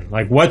put in.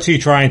 Like, what's he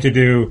trying to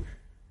do?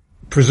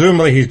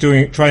 Presumably he's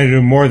trying to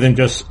do more than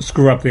just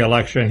screw up the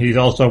election. He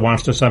also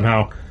wants to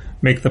somehow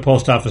make the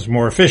post office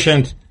more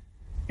efficient.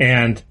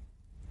 And,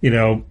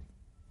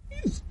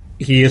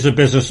 he is a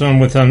businessman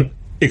with some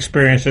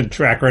experience and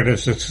track record of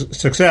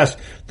success.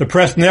 The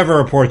press never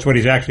reports what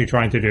he's actually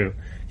trying to do.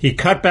 He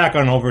cut back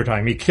on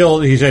overtime.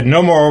 He said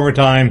no more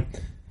overtime.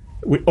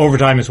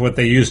 Overtime is what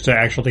they use to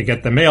actually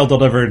get the mail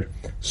delivered.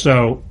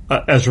 So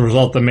as a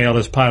result, the mail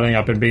is piling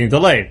up and being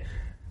delayed.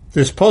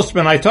 This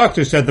postman I talked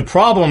to said the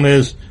problem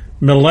is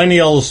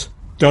millennials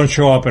don't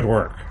show up at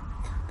work.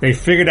 They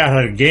figured out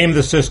how to game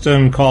the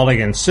system,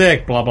 calling in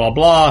sick, blah, blah,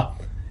 blah.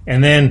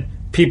 And then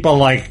people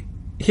like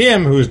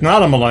him, who's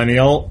not a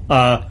millennial,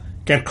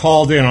 get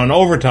called in on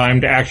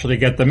overtime to actually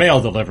get the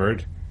mail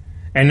delivered.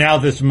 And now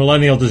this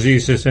millennial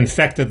disease has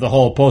infected the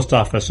whole post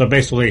office. So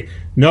basically,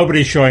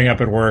 nobody's showing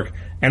up at work,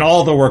 and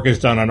all the work is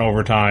done on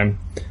overtime.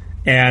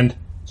 And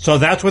so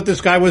that's what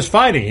this guy was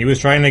fighting. He was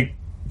trying to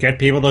get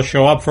people to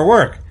show up for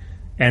work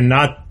and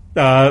not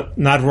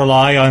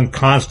rely on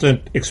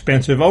constant,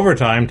 expensive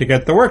overtime to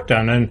get the work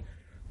done. And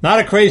not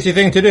a crazy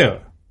thing to do.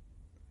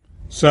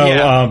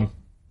 So,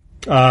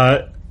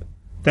 yeah.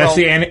 That's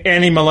the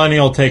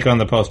anti-millennial take on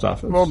the post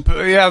office. Well,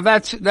 yeah,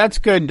 that's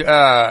good,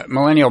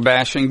 millennial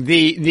bashing.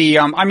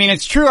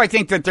 It's true. I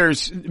think that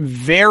there's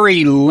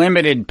very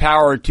limited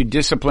power to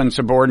discipline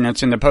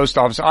subordinates in the post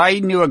office. I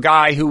knew a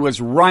guy who was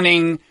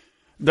running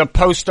the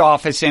post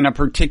office in a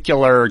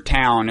particular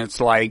town. It's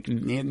like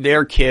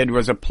their kid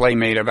was a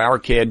playmate of our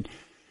kid.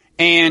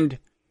 And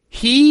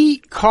he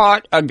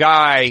caught a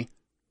guy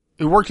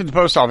who worked at the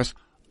post office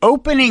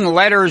opening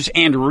letters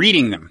and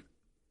reading them.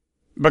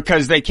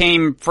 Because they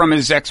came from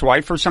his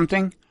ex-wife or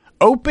something,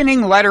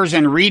 opening letters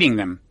and reading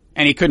them,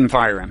 and he couldn't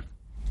fire him.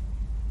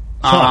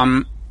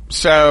 Huh.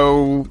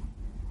 So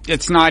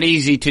it's not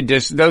easy to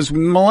those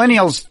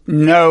millennials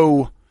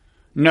know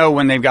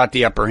when they've got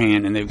the upper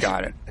hand, and they've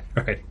got it.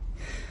 Right.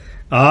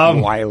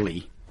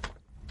 Wily.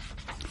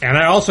 And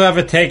I also have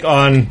a take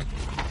on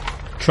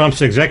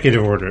Trump's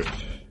executive orders.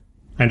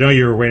 I know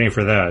you were waiting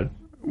for that.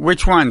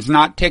 Which ones?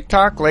 Not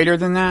TikTok? Later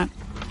than that?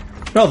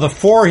 No, the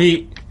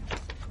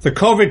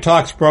COVID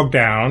talks broke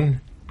down,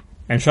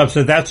 And Trump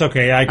said, that's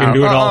okay. I can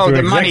do it all through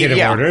executive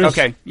orders.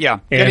 Okay, yeah.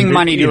 Getting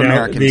money to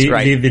Americans,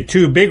 right. The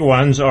two big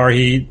ones are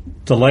he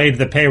delayed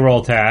the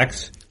payroll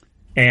tax,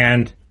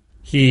 and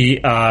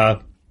he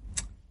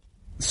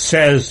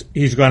says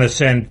he's going to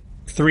send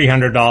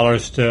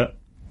 $300 to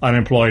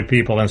unemployed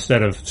people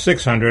instead of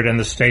 $600, and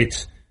the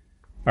states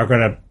are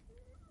going to,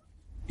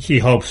 he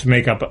hopes,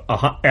 make up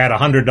add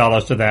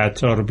 $100 to that,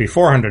 so it'll be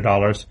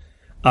 $400.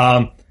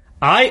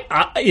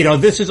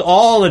 This is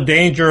all a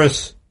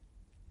dangerous.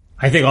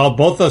 I think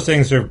both those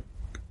things are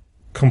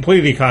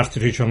completely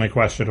constitutionally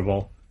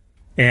questionable,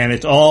 and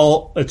it's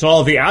all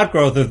the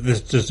outgrowth of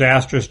this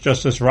disastrous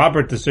Justice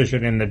Robert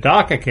decision in the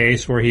DACA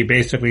case, where he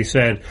basically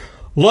said,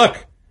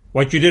 "Look,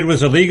 what you did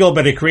was illegal,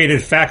 but it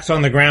created facts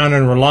on the ground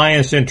and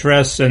reliance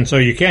interests, and so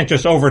you can't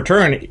just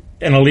overturn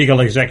an illegal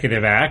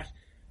executive act.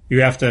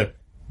 You have to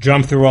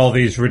jump through all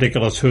these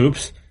ridiculous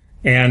hoops."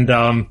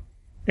 And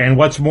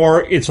what's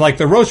more, it's like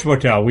the Roach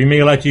Motel. We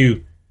may let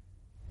you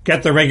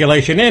get the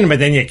regulation in, but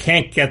then you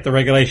can't get the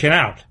regulation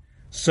out.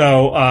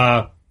 So,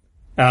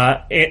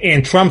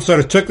 and Trump sort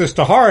of took this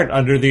to heart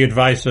under the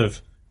advice of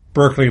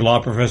Berkeley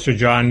law professor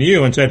John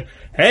Yoo and said,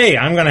 "Hey,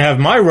 I'm going to have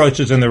my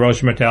roaches in the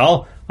Roach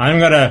Motel. I'm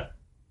going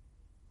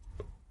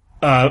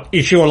to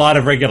issue a lot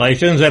of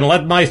regulations and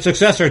let my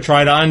successor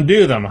try to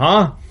undo them,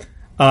 huh?"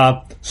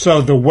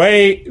 So the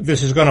way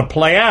this is going to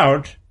play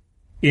out,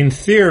 in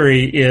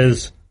theory,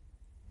 is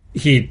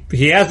he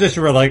has this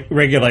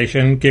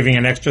regulation giving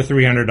an extra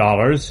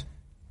 $300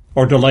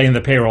 or delaying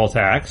the payroll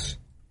tax,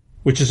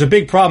 which is a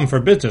big problem for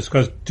business,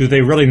 because do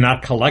they really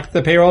not collect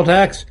the payroll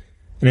tax?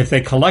 And if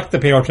they collect the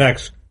payroll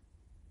tax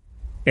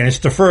and it's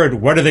deferred,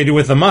 what do they do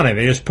with the money?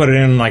 They just put it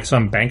in like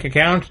some bank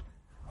account,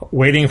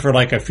 waiting for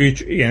like a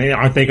future.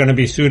 Aren't they going to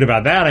be sued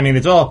about that? I mean,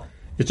 it's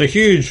a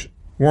huge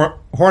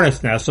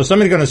hornet's nest. So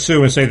somebody's going to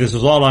sue and say this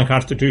is all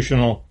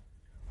unconstitutional,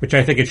 which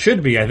I think it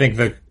should be. I think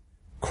the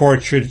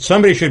court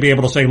somebody should be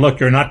able to say, look,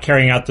 you're not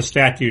carrying out the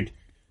statute.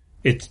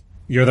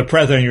 You're the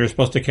president. You're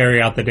supposed to carry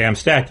out the damn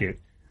statute.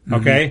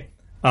 Okay.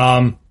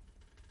 And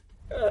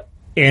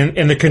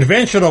the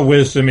conventional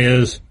wisdom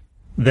is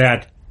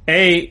that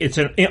it's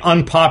an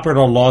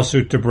unpopular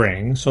lawsuit to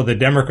bring. So the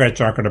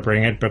Democrats aren't going to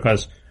bring it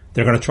because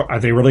they're going to try. Are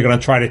they really going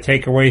to try to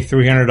take away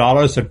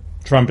 $300 that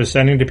Trump is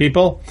sending to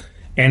people?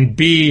 And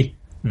B,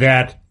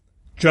 that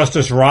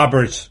Justice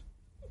Roberts,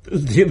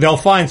 they'll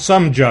find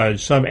some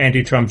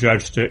anti-Trump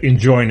judge to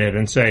enjoin it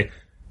and say,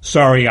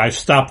 sorry, I've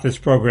stopped this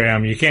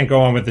program. You can't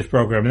go on with this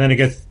program. And then it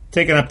gets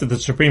taken up to the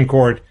Supreme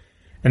Court.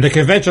 And the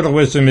conventional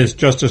wisdom is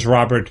Justice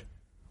Robert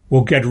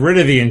will get rid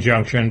of the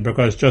injunction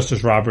because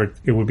Justice Robert,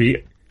 it would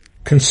be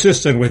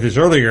consistent with his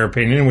earlier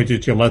opinion, which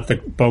is to let the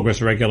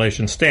bogus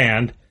regulation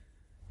stand.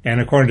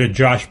 And according to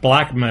Josh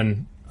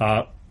Blackman,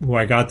 who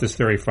I got this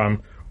theory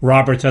from,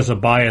 Roberts has a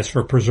bias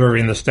for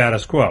preserving the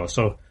status quo.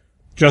 So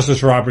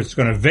Justice Roberts is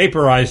going to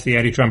vaporize the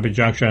anti-Trump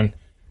injunction,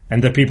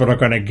 and the people are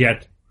going to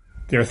get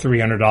their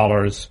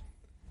 $300.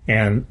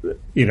 And,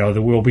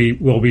 we'll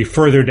be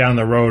further down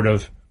the road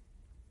of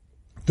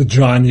the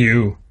John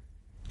Yoo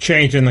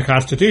change in the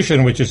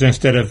Constitution, which is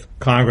instead of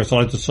Congress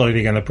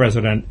legislating and the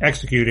president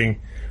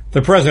executing,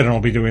 the president will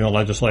be doing the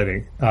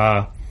legislating.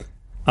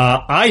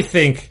 I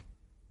think,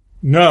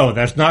 no,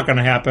 that's not going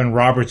to happen.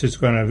 Roberts is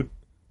going to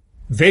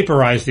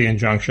vaporize the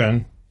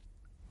injunction.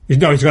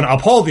 No, he's going to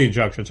uphold the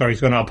injunction. Sorry,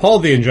 he's going to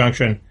uphold the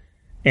injunction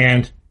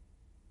and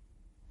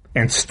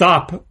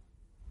stop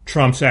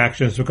Trump's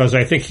actions, because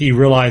I think he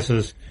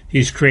realizes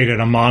he's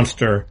created a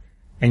monster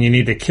and you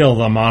need to kill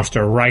the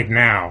monster right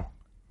now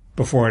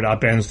before it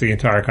upends the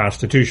entire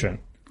Constitution.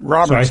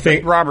 Roberts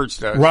does.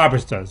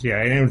 Roberts does,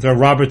 yeah. And so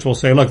Roberts will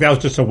say, look, that was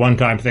just a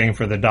one-time thing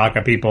for the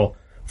DACA people.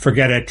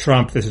 Forget it,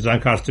 Trump. This is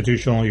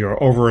unconstitutional.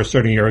 You're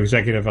over-asserting your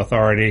executive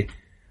authority.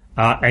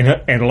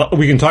 And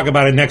we can talk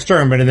about it next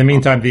term, but in the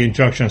meantime, the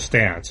injunction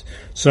stands.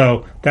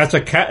 So that's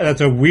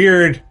a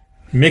weird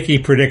Mickey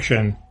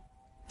prediction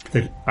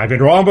that I've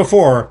been wrong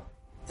before,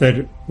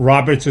 that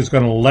Roberts is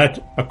going to let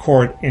a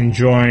court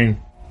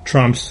enjoin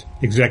Trump's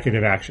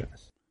executive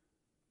actions.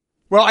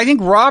 Well, I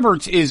think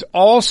Roberts is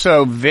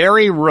also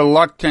very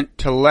reluctant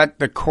to let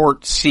the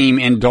court seem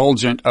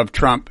indulgent of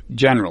Trump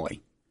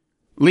generally,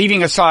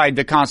 leaving aside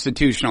the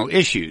constitutional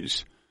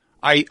issues.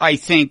 I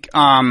think,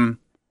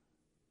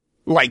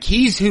 like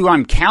he's who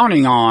I'm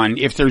counting on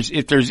if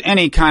there's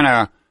any kind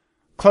of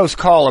close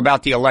call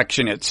about the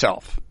election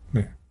itself.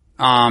 Yeah.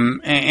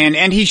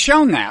 And he's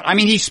shown that. I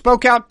mean, he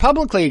spoke out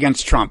publicly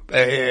against Trump.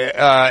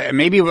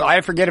 Maybe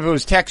I forget if it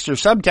was text or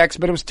subtext,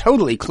 but it was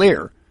totally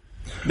clear.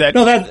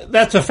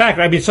 That's a fact.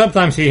 I mean,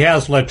 sometimes he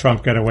has let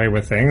Trump get away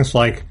with things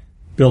like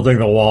building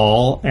the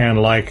wall and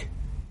like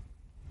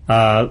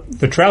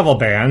the travel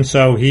ban.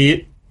 So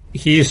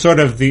he's sort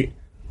of the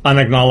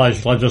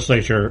unacknowledged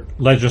legislator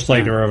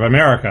of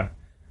America.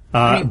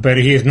 But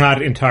he's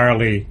not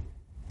entirely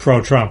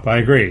pro-Trump. I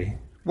agree.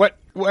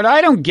 What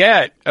I don't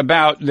get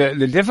about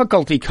the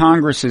difficulty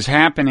Congress is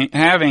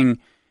having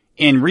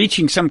in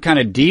reaching some kind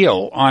of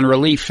deal on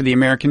relief for the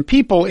American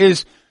people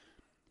is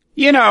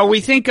You know,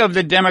 we think of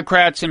the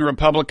Democrats and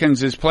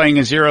Republicans as playing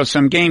a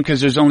zero-sum game because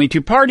there's only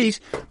two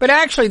parties, but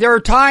actually there are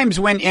times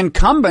when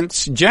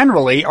incumbents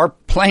generally are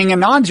playing a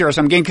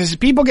non-zero-sum game because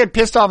people get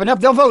pissed off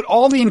enough, they'll vote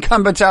all the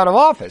incumbents out of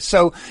office.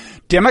 So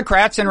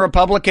Democrats and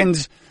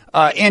Republicans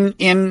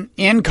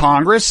in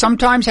Congress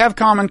sometimes have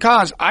common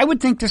cause. I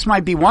would think this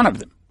might be one of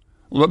them.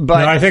 But no,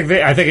 I think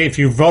if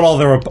you vote all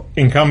the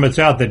incumbents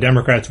out, the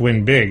Democrats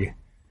win big.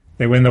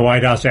 They win the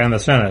White House and the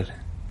Senate.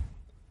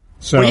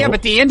 So, well, yeah,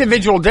 but the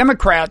individual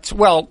Democrats,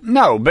 well,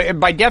 no, but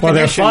by definition. Well,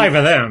 there's 5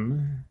 of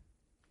them.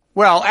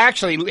 Well,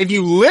 actually, if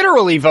you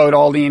literally vote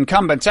all the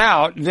incumbents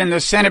out, then the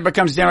Senate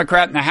becomes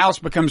Democrat and the House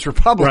becomes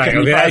Republican. Right,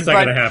 okay, that's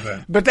not going to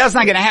happen. But that's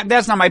not going to happen.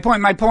 That's not my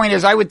point. My point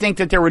is I would think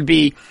that there would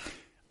be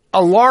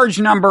a large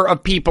number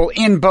of people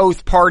in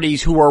both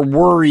parties who are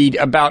worried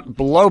about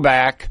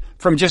blowback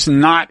from just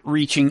not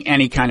reaching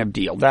any kind of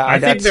deal. I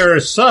think there are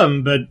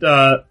some,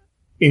 but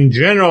in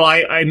general,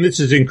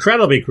 this is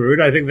incredibly crude.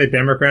 I think that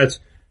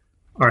Democrats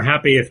are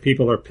happy if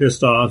people are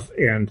pissed off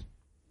and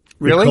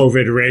really? The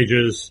COVID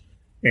rages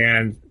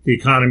and the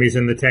economy's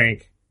in the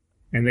tank.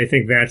 And they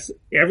think that's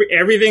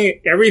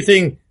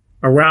everything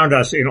around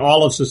us in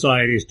all of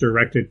society is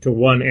directed to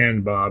one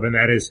end, Bob, and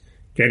that is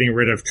getting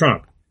rid of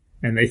Trump.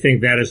 And they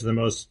think that is the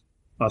most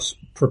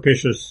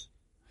propitious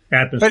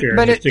atmosphere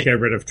to get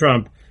rid of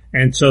Trump.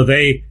 And so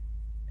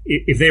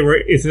if there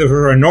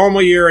were a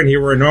normal year and he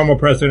were a normal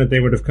president, they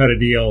would have cut a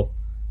deal.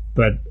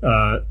 But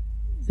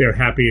they're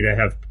happy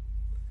to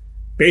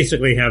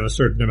basically have a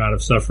certain amount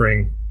of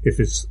suffering if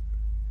it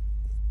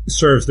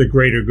serves the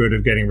greater good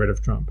of getting rid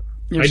of Trump.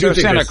 You're so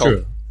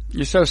cynical.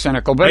 You're so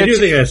cynical. But I do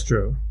think that's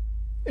true.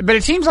 But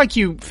it seems like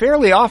you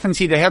fairly often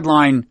see the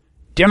headline,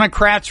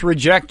 Democrats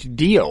reject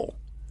deal,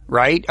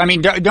 right? I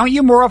mean, don't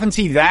you more often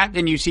see that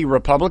than you see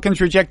Republicans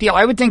reject deal?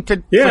 I would think that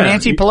for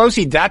Nancy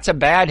Pelosi, that's a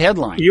bad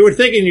headline. You'd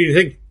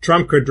think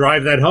Trump could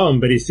drive that home,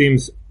 but he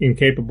seems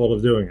incapable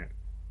of doing it.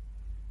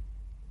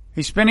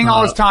 He's spending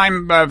all his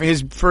time on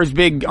his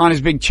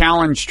big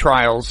challenge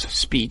trials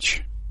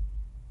speech.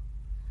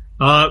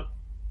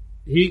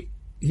 He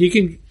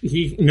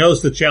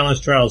knows the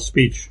challenge trials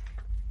speech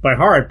by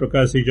heart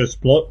because he doesn't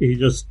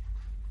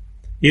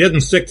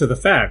stick to the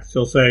facts.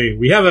 He'll say,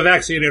 "We have a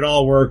vaccine, it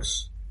all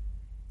works.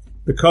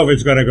 The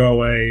COVID's going to go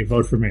away.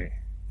 Vote for me."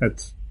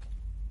 That's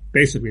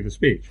basically the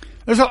speech.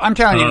 I'm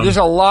telling you, there's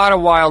a lot of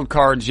wild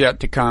cards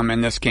yet to come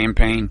in this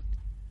campaign.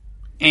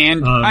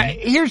 And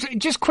here's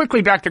just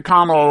quickly back to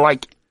Kamala,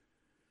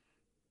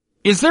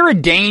 is there a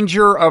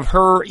danger of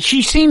her?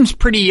 She seems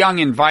pretty young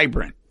and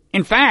vibrant.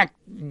 In fact,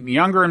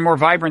 younger and more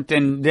vibrant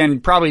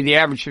than probably the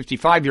average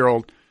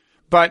 55-year-old.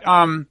 But,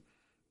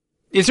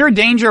 is there a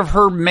danger of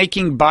her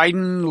making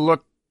Biden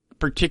look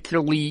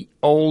particularly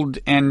old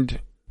and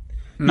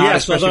not?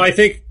 Yes, although I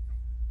think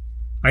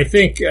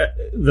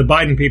the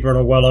Biden people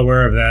are well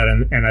aware of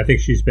that, and I think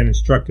she's been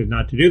instructed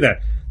not to do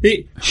that.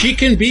 She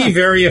can be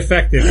very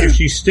effective if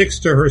she sticks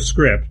to her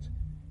script.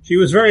 She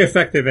was very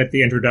effective at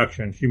the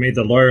introduction. She made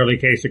the lawyerly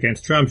case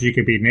against Trump. She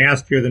could be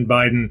nastier than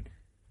Biden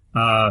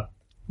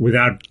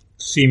without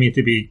seeming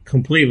to be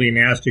completely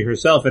nasty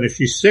herself. And if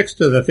she sticks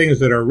to the things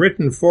that are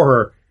written for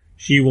her,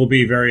 she will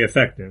be very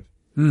effective.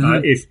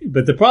 Mm-hmm.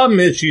 But the problem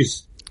is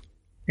she's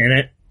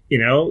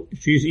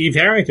Eve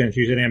Harrington.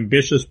 She's an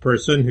ambitious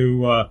person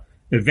who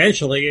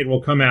eventually it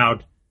will come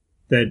out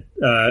that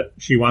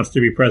she wants to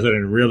be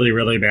president really,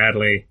 really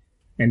badly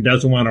and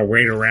doesn't want to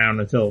wait around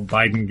until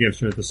Biden gives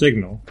her the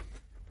signal.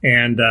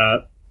 And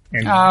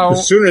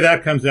the sooner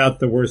that comes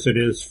out, the worse it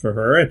is for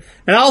her.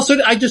 And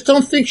also, I just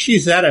don't think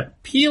she's that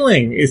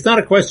appealing. It's not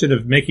a question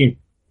of making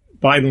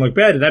Biden look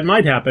bad. That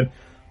might happen.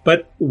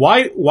 But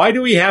why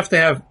do we have to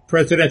have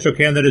presidential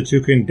candidates who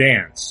can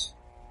dance?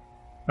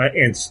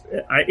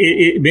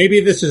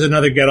 Maybe this is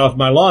another get off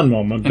my lawn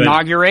moment. But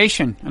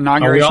inauguration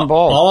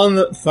ball. All on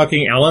the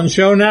fucking Ellen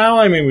show now?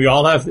 I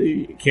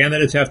mean,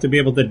 candidates have to be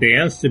able to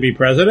dance to be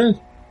president?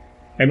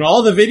 And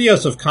all the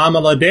videos of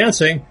Kamala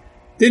dancing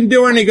didn't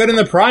do any good in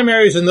the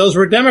primaries, and those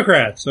were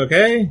Democrats,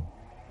 okay?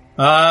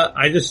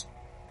 I just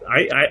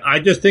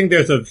think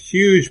there's a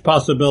huge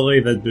possibility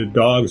that the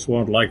dogs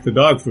won't like the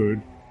dog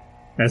food,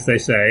 as they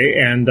say.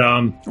 And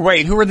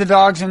wait, who are the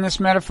dogs in this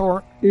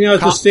metaphor?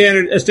 It's a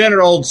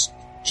standard old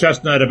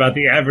chestnut about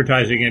the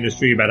advertising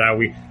industry, about how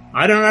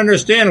I don't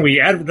understand. We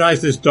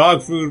advertised this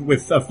dog food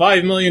with a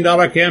 $5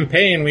 million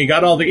campaign. We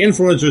got all the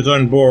influencers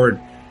on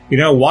board.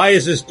 Why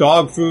is this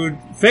dog food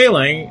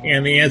failing?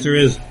 And the answer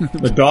is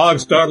the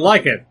dogs don't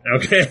like it.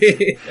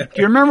 Okay. Do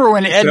you remember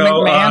when Ed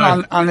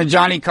McMahon on the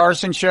Johnny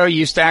Carson show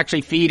used to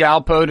actually feed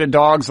Alpo to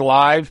dogs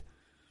live?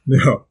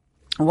 No.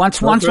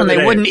 Once when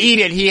they wouldn't eat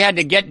it, he had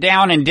to get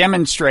down and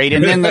demonstrate,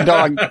 and then the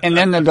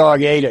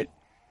dog ate it.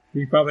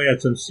 He probably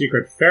had some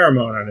secret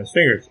pheromone on his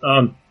fingers.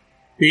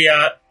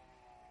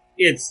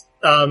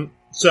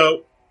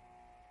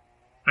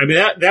 I mean,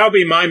 that would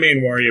be my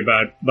main worry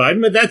about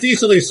Biden, but that's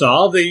easily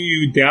solved.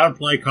 You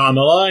downplay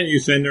Kamala and you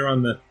send her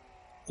on the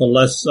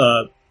less,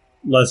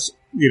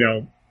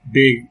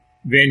 big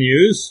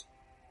venues.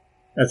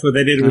 That's what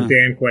they did with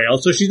Dan Quayle.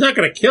 So she's not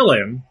going to kill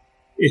him.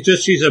 It's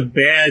just she's a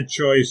bad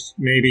choice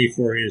maybe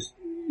for his,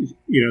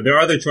 there are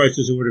other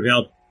choices who would have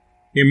helped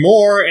him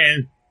more,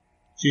 and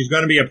she's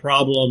going to be a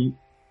problem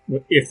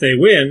if they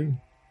win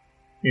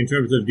in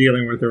terms of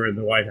dealing with her in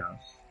the White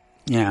House.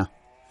 Yeah.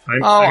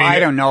 I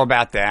don't know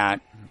about that.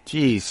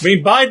 Jeez. I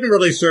mean, Biden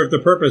really served the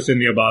purpose in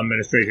the Obama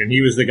administration.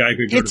 He was the guy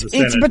who could go to the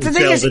Senate and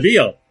sell the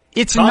deal.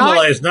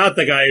 Kamala is not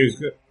the guy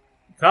who's...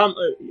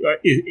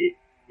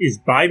 Is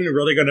Biden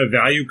really going to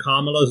value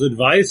Kamala's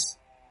advice?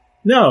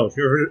 No.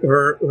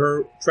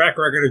 Her track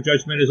record of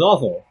judgment is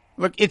awful.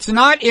 Look, it's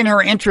not in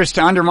her interest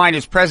to undermine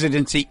his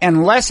presidency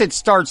unless it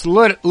starts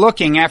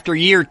looking after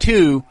year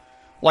 2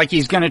 like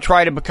he's going to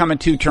try to become a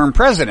 2-term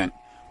president,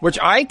 which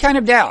I kind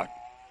of doubt.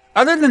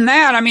 Other than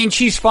that, I mean,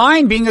 she's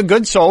fine being a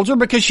good soldier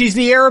because she's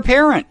the heir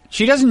apparent.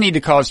 She doesn't need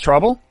to cause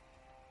trouble.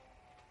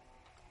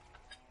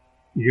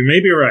 You may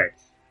be right.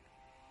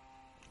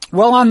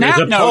 Well, on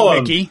that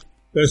note, Mickey.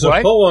 There's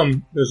a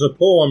poem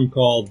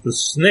called The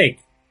Snake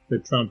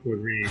that Trump would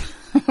read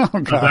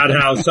about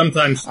how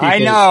sometimes people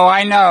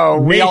I know.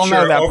 We all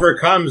know that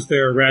overcomes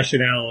their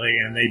rationality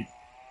and they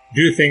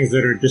do things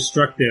that are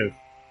destructive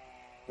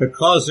that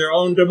cause their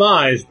own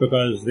demise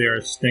because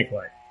they're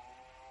snake-like.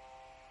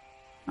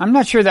 I'm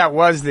not sure that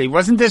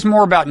wasn't this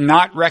more about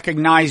not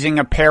recognizing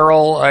a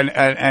peril,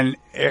 an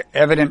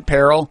evident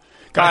peril?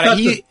 God,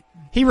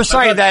 he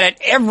recited that at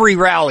every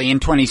rally in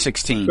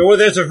 2016. Well,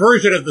 there's a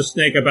version of the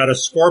snake about a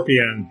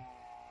scorpion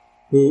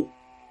who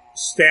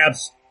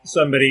stabs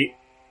somebody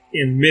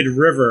in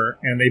mid-river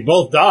and they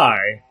both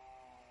die,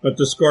 but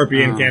the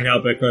scorpion can't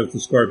help it because the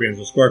scorpion's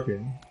a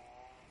scorpion.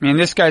 Man,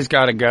 this guy's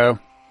got to go.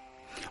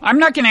 I'm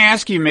not going to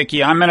ask you,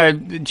 Mickey. I'm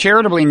going to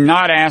charitably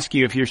not ask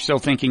you if you're still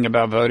thinking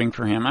about voting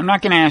for him. I'm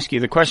not going to ask you.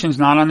 The question's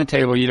not on the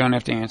table. You don't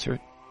have to answer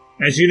it.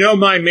 As you know,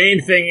 my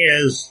main thing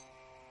is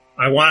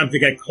I want him to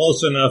get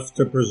close enough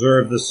to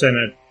preserve the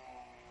Senate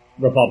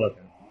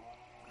Republican.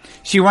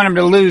 So you want him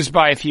to lose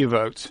by a few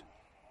votes?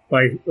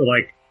 By,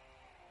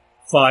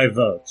 5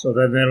 votes. So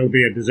then it'll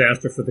be a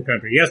disaster for the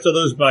country. He has to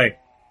lose by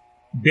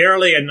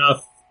barely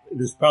enough.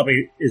 This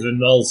probably is a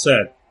null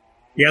set.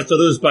 He has to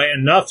lose by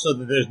enough so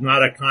that there's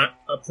not a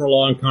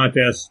prolonged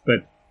contest,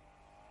 but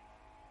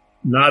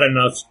not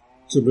enough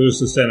to lose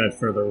the Senate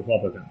for the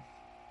Republicans.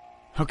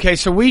 Okay,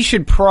 so we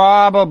should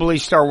probably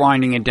start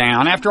winding it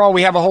down. After all,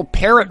 we have a whole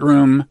Parrot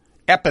Room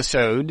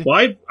episode.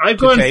 Well, I've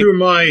gone through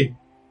my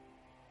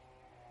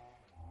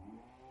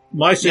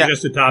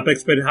suggested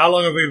topics, but how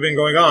long have we been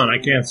going on? I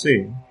can't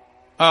see.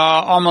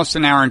 Almost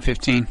an hour and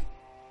 15.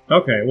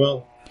 Okay,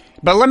 well.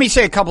 But let me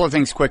say a couple of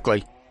things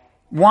quickly.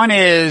 One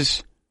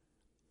is,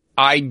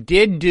 I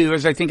did do,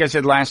 as I think I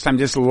said last time,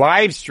 this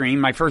live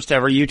stream, my first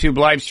ever YouTube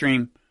live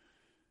stream,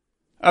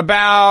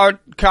 about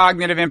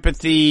cognitive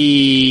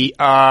empathy.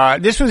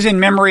 This was in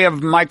memory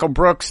of Michael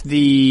Brooks,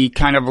 the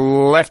kind of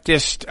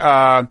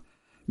leftist,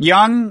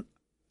 young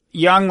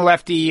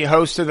lefty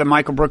host of the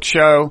Michael Brooks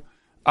show.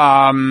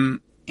 And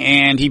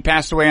he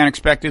passed away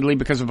unexpectedly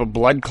because of a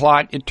blood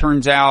clot, it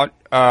turns out,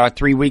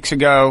 3 weeks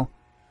ago.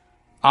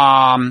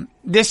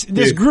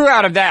 This grew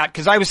out of that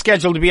because I was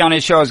scheduled to be on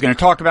his show. I was going to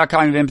talk about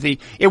cognitive empathy.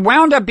 It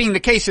wound up being the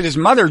case that his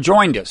mother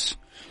joined us.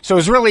 So it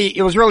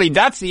was really,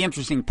 that's the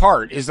interesting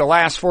part, is the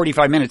last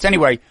 45 minutes.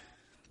 Anyway,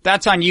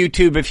 that's on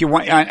YouTube if you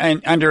want,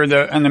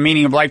 on the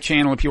Meaning of Life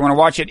channel if you want to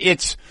watch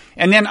it.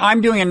 And then I'm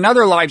doing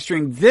another live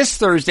stream this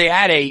Thursday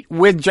at 8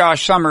 with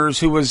Josh Summers,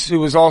 who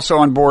was also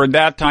on board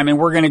that time. And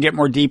we're going to get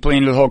more deeply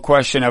into the whole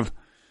question of,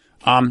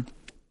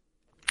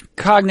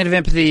 cognitive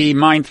empathy,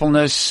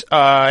 mindfulness.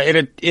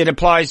 It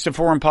applies to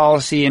foreign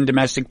policy and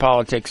domestic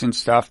politics and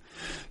stuff.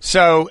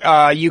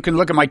 So, you can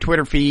look at my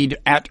Twitter feed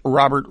at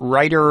Robert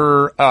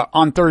Reiter,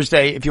 on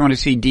Thursday if you want to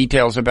see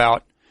details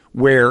about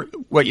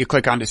what you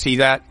click on to see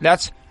that.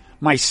 That's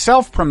my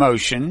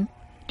self-promotion.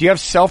 Do you have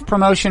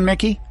self-promotion,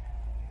 Mickey?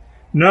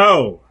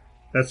 No.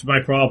 That's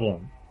my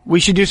problem. We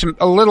should do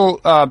a little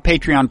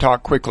Patreon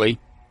talk quickly.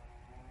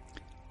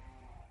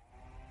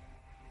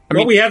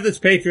 We have this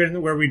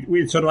Patreon where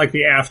we sort of like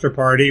the after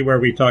party where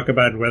we talk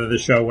about whether the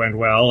show went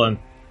well, and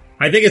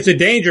I think it's a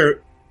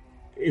danger.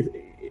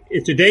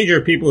 It's a danger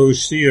of people who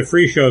see the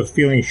free show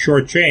feeling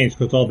shortchanged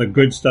because all the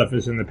good stuff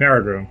is in the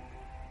Parrot Room.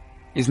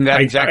 Isn't that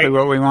exactly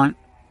what we want,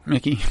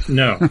 Mickey?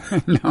 No,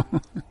 no,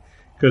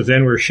 because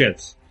then we're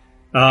shits.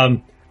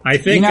 I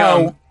think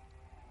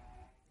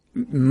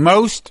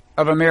most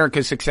of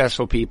America's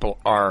successful people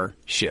are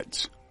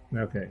shits.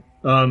 Okay.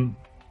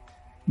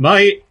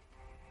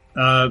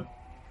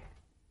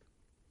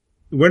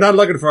 We're not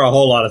looking for a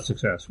whole lot of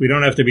success. We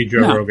don't have to be Joe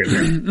Rogan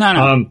here.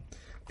 No.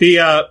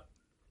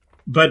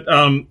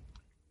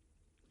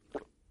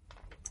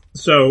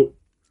 So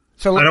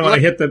I don't want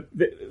to hit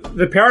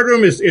the Parrot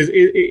Room is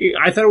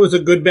I thought it was a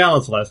good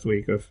balance last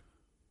week of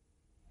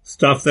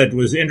stuff that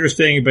was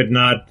interesting, but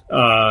not,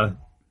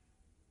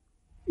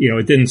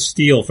 it didn't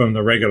steal from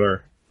the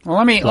regular. Well,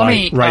 let me,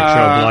 Wright show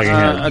blogging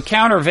heads. A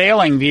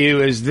countervailing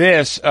view is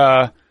this,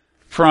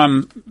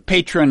 from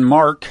patron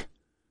Mark.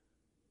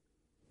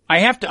 I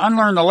have to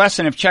unlearn the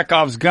lesson of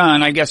Chekhov's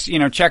gun. I guess,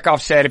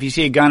 Chekhov said if you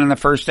see a gun in the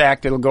first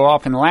act, it'll go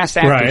off in the last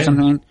act or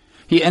something.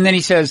 And then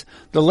he says,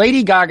 the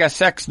Lady Gaga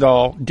sex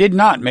doll did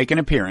not make an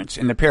appearance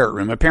in the parrot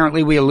room.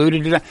 Apparently we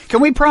alluded to that.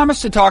 Can we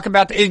promise to talk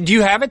about that? Do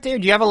you have it there?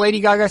 Do you have a Lady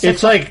Gaga sex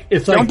doll?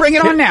 It's like Don't bring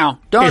it on now.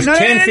 Don't. No,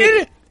 10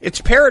 feet.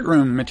 It's parrot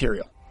room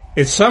material.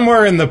 It's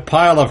somewhere in the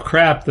pile of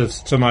crap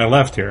that's to my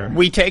left here.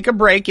 We take a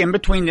break in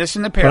between this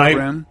and the parrot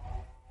room.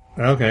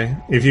 Okay.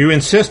 If you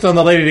insist on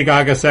the Lady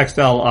Gaga sex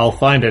doll, I'll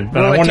find it.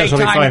 But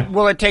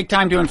Will it take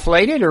time to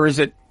inflate it, or is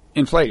it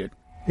inflated?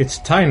 It's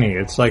tiny.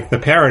 It's like the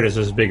parrot is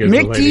as big as the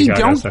Lady Mickey, Gaga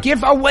don't sex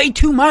give away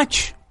too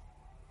much.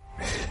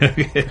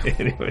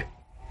 Anyway.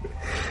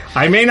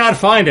 I may not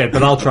find it,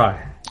 but I'll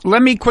try.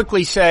 Let me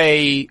quickly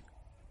say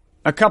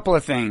a couple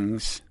of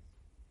things.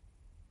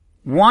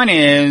 One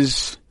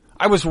is,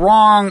 I was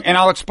wrong, and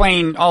I'll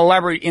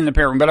elaborate in the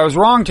parrot room, but I was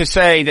wrong to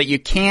say that you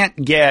can't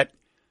get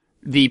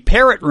the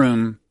parrot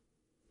room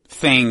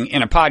thing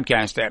in a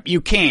podcast app.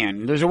 You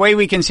can. There's a way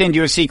we can send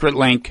you a secret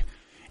link,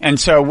 and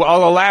so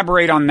I'll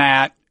elaborate on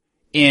that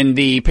in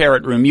the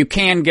parrot room. You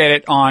can get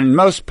it on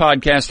most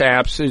podcast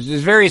apps. There's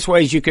various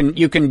ways you can,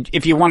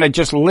 if you want to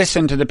just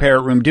listen to the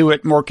parrot room, do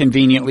it more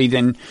conveniently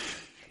than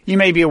you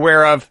may be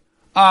aware of.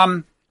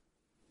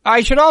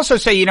 I should also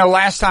say,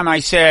 last time I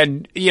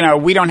said,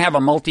 we don't have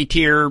a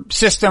multi-tier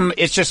system.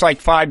 It's just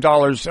like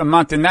 $5 a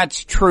month, and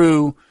that's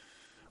true.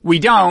 We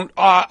don't.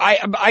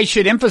 I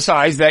should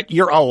emphasize that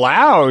you're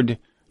allowed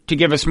to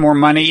give us more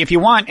money if you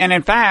want. And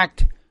in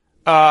fact,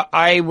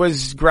 I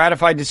was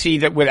gratified to see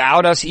that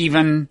without us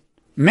even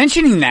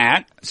mentioning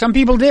that, some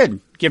people did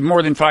give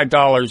more than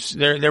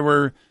 $5. There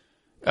were,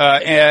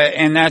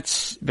 and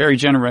that's very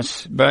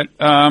generous. But,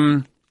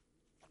 I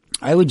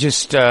would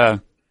just, I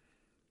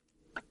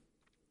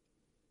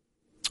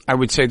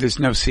would say there's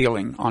no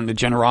ceiling on the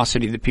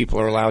generosity that people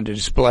are allowed to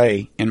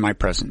display in my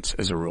presence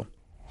as a rule.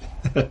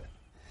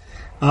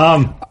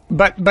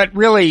 But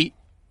really,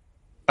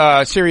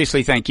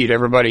 seriously, thank you to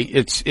everybody.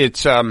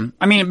 It's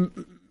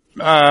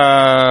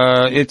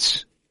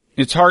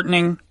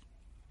heartening.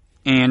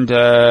 And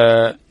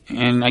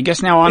I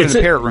guess now on to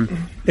the parrot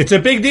room. It's a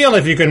big deal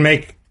if you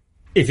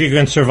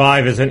can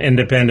survive as an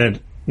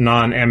independent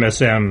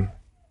non-MSM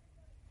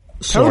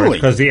sort. Totally.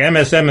 Because the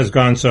MSM has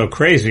gone so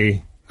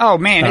crazy. Oh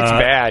man, it's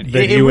bad.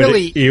 That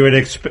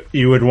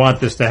you would want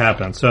this to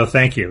happen. So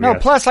thank you. No,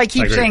 yes, plus I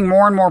keep saying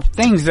more and more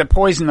things that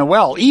poison the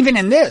well, even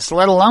in this,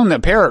 let alone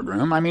the parrot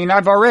room. I mean,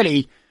 I've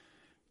already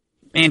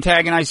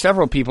antagonized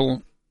several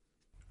people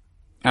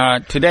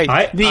today.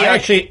 I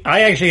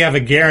actually have a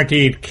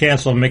guaranteed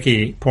cancel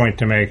Mickey point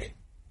to make,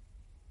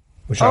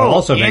 which I'll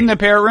also make in the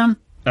parrot room.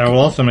 I will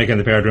also make in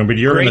the parrot room, but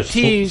you're going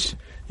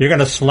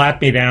to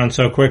slap me down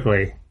so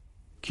quickly.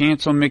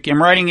 Cancel Mickey.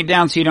 I'm writing it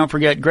down so you don't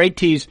forget. Great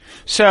tease.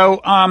 So,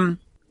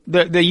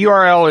 the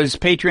URL is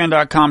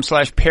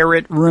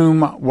patreon.com/parrot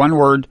room, one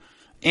word.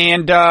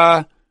 And,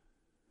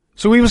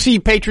 so we will see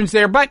patrons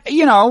there, but,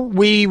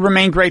 we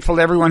remain grateful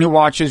to everyone who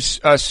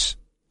watches us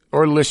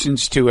or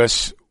listens to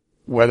us,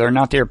 whether or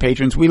not they're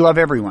patrons. We love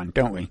everyone,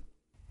 don't we?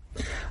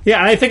 Yeah,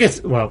 and I think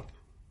it's, well.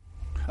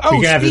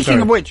 Oh,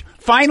 speaking of which,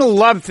 final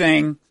love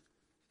thing.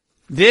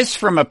 This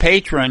from a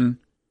patron.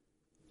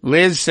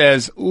 Liz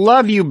says,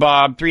 love you,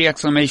 Bob, 3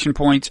 exclamation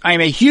points. I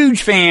am a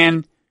huge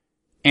fan,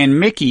 and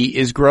Mickey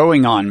is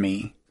growing on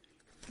me.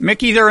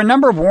 Mickey, there are a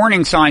number of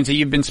warning signs that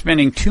you've been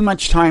spending too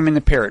much time in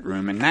the parrot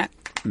room, and that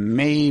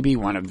may be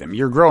one of them.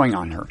 You're growing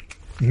on her.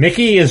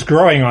 Mickey is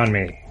growing on me.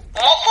 Mickey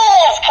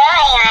is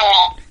growing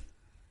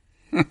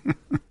on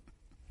me.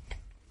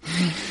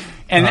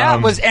 And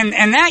that was,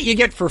 and that you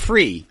get for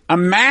free.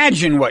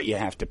 Imagine what you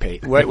have to pay,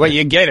 what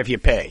you get if you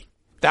pay.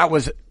 That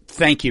was,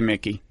 thank you,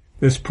 Mickey.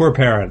 This poor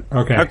parrot.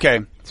 Okay.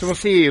 Okay. So we'll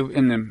see you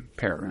in the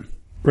parrot room.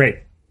 Great.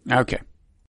 Okay.